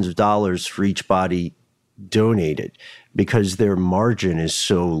thousands of dollars for each body donated because their margin is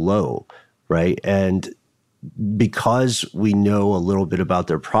so low, right? And because we know a little bit about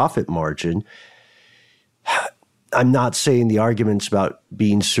their profit margin, I'm not saying the arguments about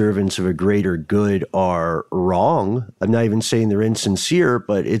being servants of a greater good are wrong. I'm not even saying they're insincere,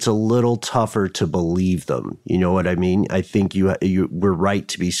 but it's a little tougher to believe them. You know what I mean? I think we're right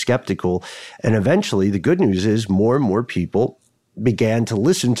to be skeptical. And eventually, the good news is more and more people began to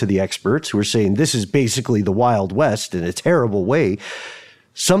listen to the experts who were saying this is basically the Wild West in a terrible way.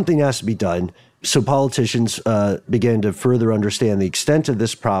 Something has to be done. So politicians began to further understand the extent of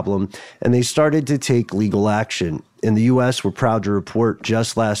this problem, and they started to take legal action. In the U.S., we're proud to report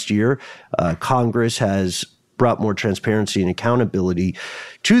just last year, Congress has brought more transparency and accountability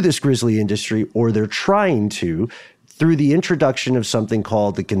to this grisly industry, or they're trying to, through the introduction of something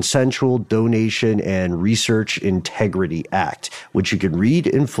called the Consensual Donation and Research Integrity Act, which you can read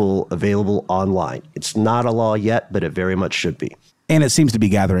in full, available online. It's not a law yet, but it very much should be. And it seems to be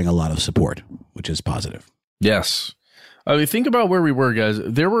gathering a lot of support, which is positive. Yes. I mean, think about where we were, guys.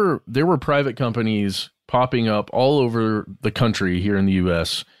 There were private companies popping up all over the country here in the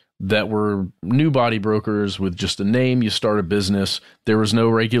U.S. that were new body brokers with just a name. You start a business. There was no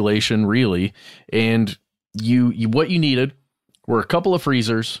regulation, really. And you what you needed were a couple of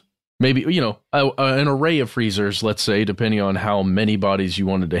freezers, maybe, an array of freezers, let's say, depending on how many bodies you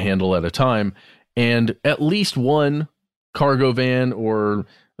wanted to handle at a time, and at least one cargo van or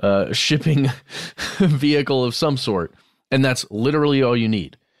shipping vehicle of some sort. And that's literally all you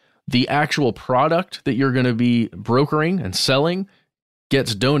need. The actual product that you're going to be brokering and selling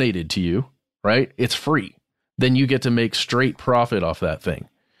gets donated to you, right? It's free. Then you get to make straight profit off that thing.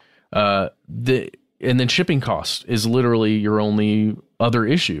 And then shipping costs is literally your only other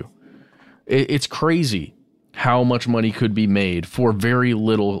issue. It's crazy how much money could be made for very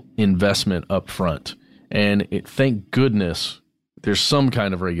little investment up front. And thank goodness there's some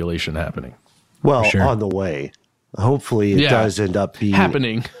kind of regulation happening. Well, on the way. Hopefully it does end up being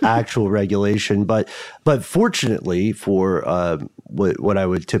happening. Actual regulation. But fortunately for what I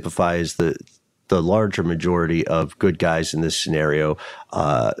would typify as the larger majority of good guys in this scenario,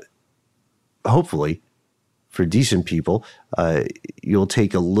 hopefully for decent people, you'll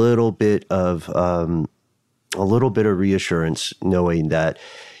take a little bit of reassurance knowing that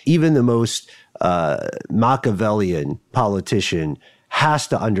even the most Machiavellian politician has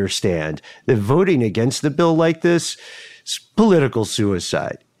to understand that voting against the bill like this is political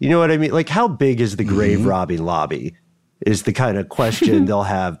suicide. You know what I mean? Like, how big is the grave robbing lobby is the kind of question they'll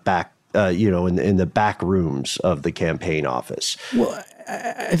have back, in the back rooms of the campaign office. Well,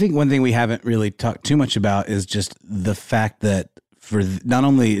 I think one thing we haven't really talked too much about is just the fact that not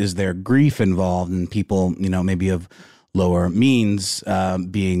only is there grief involved and people, maybe of lower means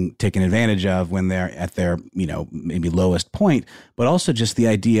being taken advantage of when they're at their, maybe lowest point, but also just the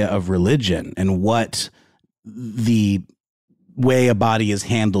idea of religion and what the way a body is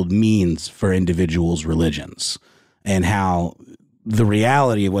handled means for individuals' religions, and how the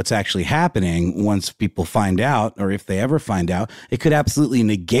reality of what's actually happening once people find out, or if they ever find out, it could absolutely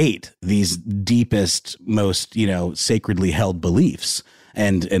negate these deepest, most, sacredly held beliefs.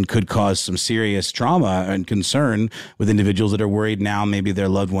 And could cause some serious trauma and concern with individuals that are worried now maybe their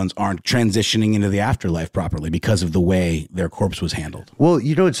loved ones aren't transitioning into the afterlife properly because of the way their corpse was handled. Well,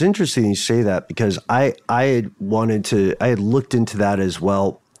 it's interesting you say that because I had looked into that as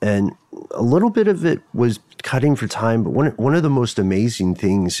well. And a little bit of it was cutting for time. But one of the most amazing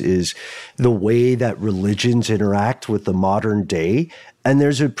things is the way that religions interact with the modern day. And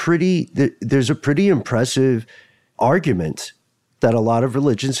there's a pretty impressive argument that a lot of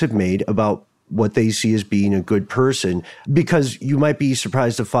religions have made about what they see as being a good person, because you might be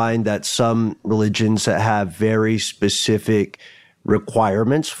surprised to find that some religions that have very specific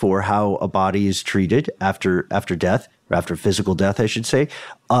requirements for how a body is treated after death, or after physical death, I should say,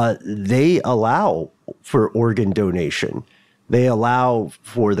 they allow for organ donation. They allow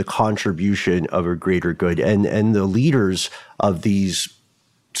for the contribution of a greater good. And the leaders of these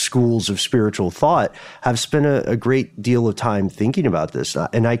schools of spiritual thought have spent a great deal of time thinking about this.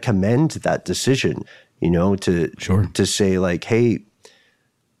 And I commend that decision, to say like, hey,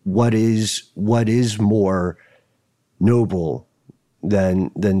 what is more noble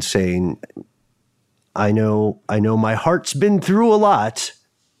than saying, I know my heart's been through a lot,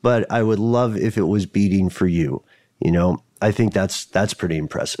 but I would love if it was beating for you. I think that's pretty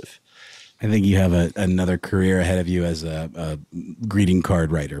impressive. I think you have another career ahead of you as a greeting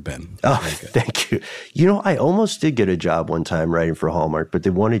card writer, Ben. Oh, thank you. I almost did get a job one time writing for Hallmark, but they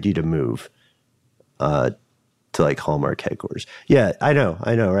wanted you to move to like Hallmark headquarters. Yeah, I know,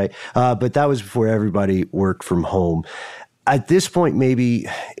 right? But that was before everybody worked from home. At this point, maybe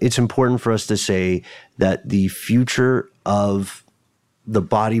it's important for us to say that the future of the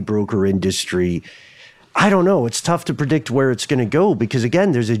body broker industry, I don't know. It's tough to predict where it's going to go because,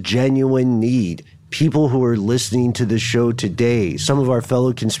 again, there's a genuine need. People who are listening to the show today, some of our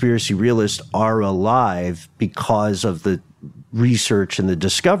fellow conspiracy realists are alive because of the research and the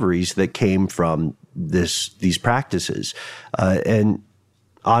discoveries that came from these practices. And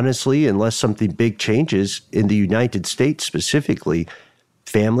honestly, unless something big changes in the United States specifically,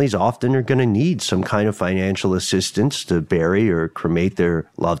 families often are going to need some kind of financial assistance to bury or cremate their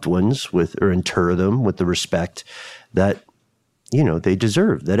loved ones or inter them with the respect that, they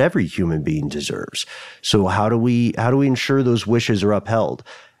deserve, that every human being deserves. So how do we ensure those wishes are upheld?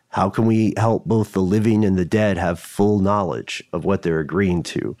 How can we help both the living and the dead have full knowledge of what they're agreeing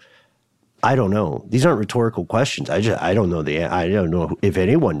to? I don't know. These aren't rhetorical questions. I don't know I don't know if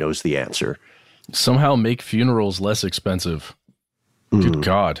anyone knows the answer. Somehow make funerals less expensive. Good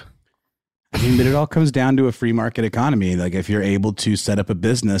God. But it all comes down to a free market economy. Like if you're able to set up a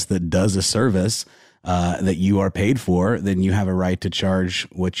business that does a service that you are paid for, then you have a right to charge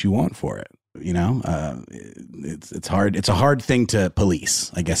what you want for it. It's hard. It's a hard thing to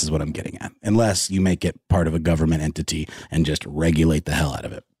police, I guess is what I'm getting at, unless you make it part of a government entity and just regulate the hell out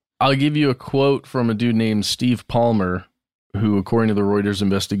of it. I'll give you a quote from a dude named Steve Palmer, who, according to the Reuters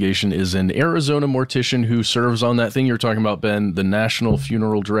investigation, is an Arizona mortician who serves on that thing you're talking about, Ben, the National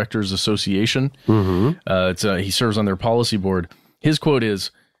Funeral Directors Association. Mm-hmm. He serves on their policy board. His quote is,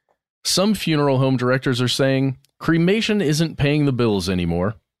 "Some funeral home directors are saying, cremation isn't paying the bills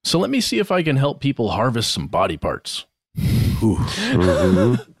anymore, so let me see if I can help people harvest some body parts."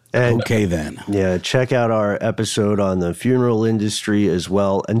 Mm-hmm. And, okay, then. Yeah, check out our episode on the funeral industry as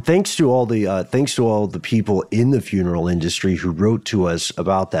well. And thanks to all the people in the funeral industry who wrote to us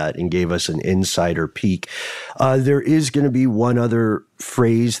about that and gave us an insider peek. There is going to be one other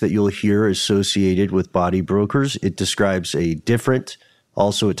phrase that you'll hear associated with body brokers. It describes a different,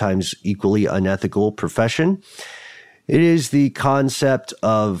 also at times equally unethical profession. It is the concept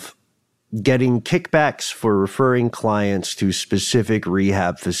of getting kickbacks for referring clients to specific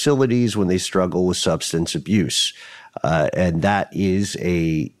rehab facilities when they struggle with substance abuse. And that is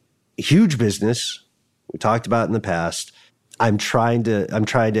a huge business we talked about in the past. I'm trying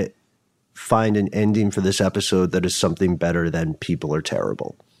to find an ending for this episode that is something better than people are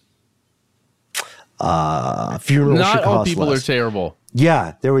terrible. Funeral not all people less. Are terrible.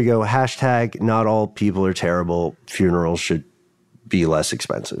 Yeah, there we go. Hashtag not all people are terrible. Funerals should be less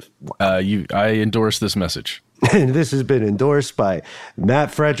expensive. I endorse this message. And this has been endorsed by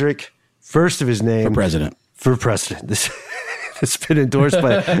Matt Frederick, first of his name. For president. This has been endorsed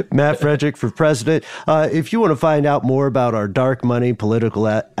by Matt Frederick for president. If you want to find out more about our dark money political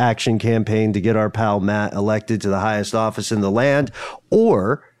action campaign to get our pal Matt elected to the highest office in the land,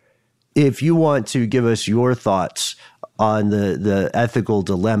 or if you want to give us your thoughts on the ethical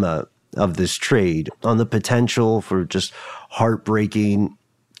dilemma of this trade, on the potential for just heartbreaking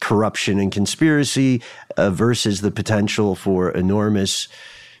corruption and conspiracy versus the potential for enormous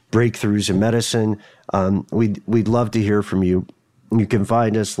breakthroughs in medicine, we'd love to hear from you. You can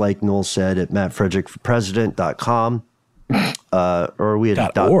find us, like Noel said, at mattfrederickforpresident.com. Or we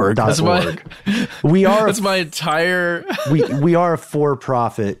had .org. We are that's my entire we are a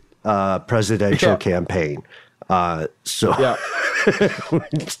for-profit presidential campaign. So yeah.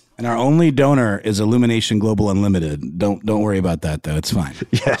 And our only donor is Illumination Global Unlimited. Don't worry about that though. It's fine.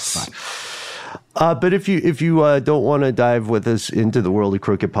 Yes. It's But if you don't want to dive with us into the world of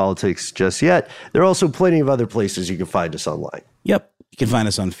crooked politics just yet, there are also plenty of other places you can find us online. Yep. You can find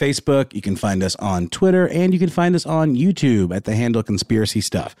us on Facebook, you can find us on Twitter, and you can find us on YouTube at the handle Conspiracy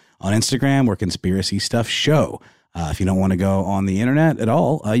Stuff. On Instagram, we're Conspiracy Stuff Show. If you don't want to go on the internet at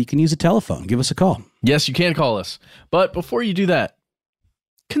all, you can use a telephone. Give us a call. Yes, you can call us. But before you do that,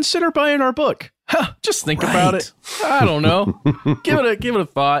 consider buying our book. Just think about it. I don't know. Give it a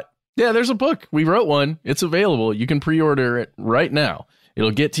thought. Yeah, there's a book. We wrote one. It's available. You can pre-order it right now.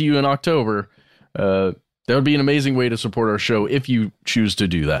 It'll get to you in October. That would be an amazing way to support our show if you choose to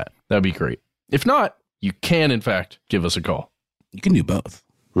do that. That'd be great. If not, you can, in fact, give us a call. You can do both.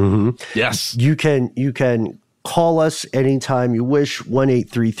 Mm-hmm. Yes. You can call us anytime you wish,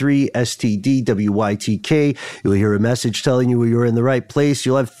 1-833-STD-WYTK. You'll hear a message telling you you're in the right place.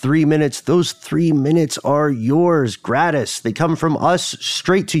 You'll have 3 minutes. Those 3 minutes are yours, gratis. They come from us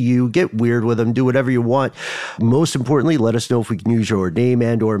straight to you. Get weird with them. Do whatever you want. Most importantly, let us know if we can use your name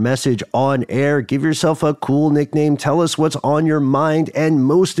and or message on air. Give yourself a cool nickname. Tell us what's on your mind. And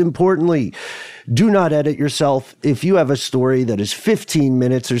most importantly, do not edit yourself. If you have a story that is 15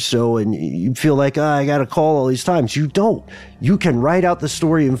 minutes or so and you feel like, I got to call all these times, you don't. You can write out the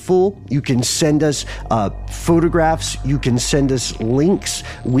story in full. You can send us photographs. You can send us links.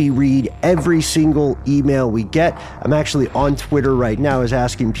 We read every single email we get. I'm actually on Twitter right now. I was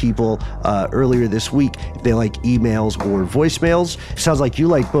asking people earlier this week if they like emails or voicemails. Sounds like you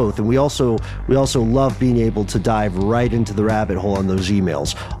like both. And we also love being able to dive right into the rabbit hole on those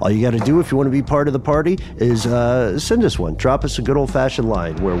emails. All you got to do if you want to be part of the party is send us one. Drop us a good old-fashioned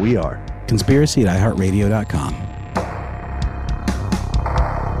line where we are. Conspiracy@iHeartRadio.com.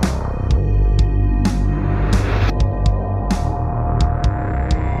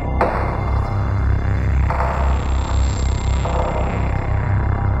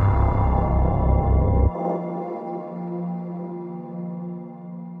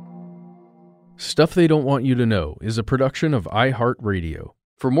 Stuff They Don't Want You to Know is a production of iHeartRadio.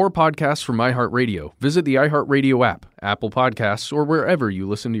 For more podcasts from iHeartRadio, visit the iHeartRadio app, Apple Podcasts, or wherever you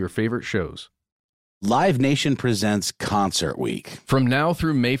listen to your favorite shows. Live Nation presents Concert Week. From now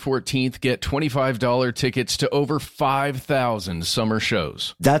through May 14th, get $25 tickets to over 5,000 summer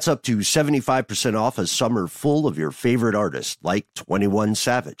shows. That's up to 75% off a summer full of your favorite artists like 21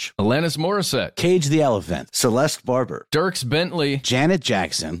 Savage, Alanis Morissette, Cage the Elephant, Celeste Barber, Dierks Bentley, Janet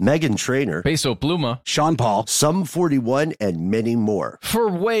Jackson, Meghan Trainor, Peso Pluma, Sean Paul, Sum 41, and many more. For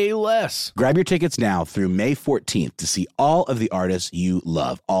way less. Grab your tickets now through May 14th to see all of the artists you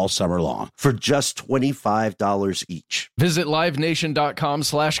love all summer long for just $25 each. Visit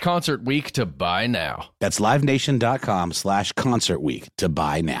livenation.com/Concert Week to buy now. That's livenation.com/Concert Week to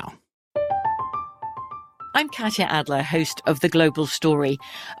buy now. I'm Katya Adler, host of The Global Story.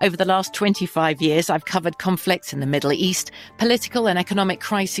 Over the last 25 years, I've covered conflicts in the Middle East, political and economic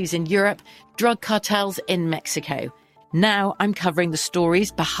crises in Europe, drug cartels in Mexico. Now I'm covering the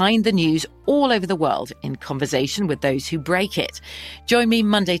stories behind the news all over the world in conversation with those who break it. Join me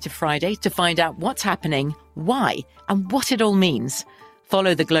Monday to Friday to find out what's happening, why, and what it all means.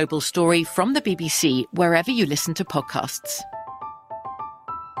 Follow The Global Story from the BBC wherever you listen to podcasts.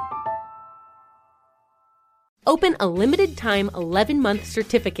 Open a limited-time 11-month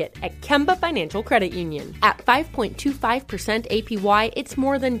certificate at Kemba Financial Credit Union. At 5.25% APY, it's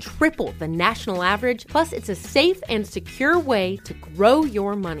more than triple the national average, plus it's a safe and secure way to grow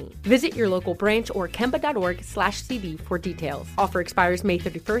your money. Visit your local branch or kemba.org/cb for details. Offer expires May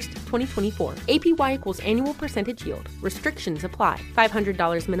 31st, 2024. APY equals annual percentage yield. Restrictions apply.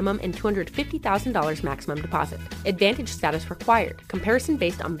 $500 minimum and $250,000 maximum deposit. Advantage status required. Comparison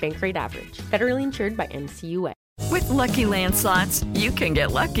based on bank rate average. Federally insured by NCUA. With Lucky Land Slots, you can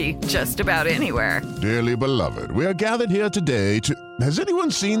get lucky just about anywhere. Dearly beloved, we are gathered here today to... Has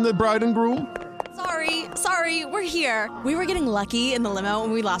anyone seen the bride and groom? Sorry, we're here. We were getting lucky in the limo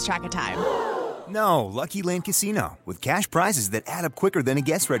and we lost track of time. No, Lucky Land Casino, with cash prizes that add up quicker than a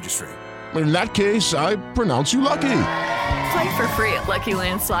guest registry. In that case, I pronounce you lucky. Play for free at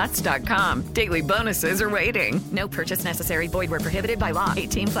LuckyLandSlots.com. Daily bonuses are waiting. No purchase necessary. Void where prohibited by law.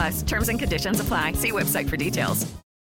 18+. Terms and conditions apply. See website for details.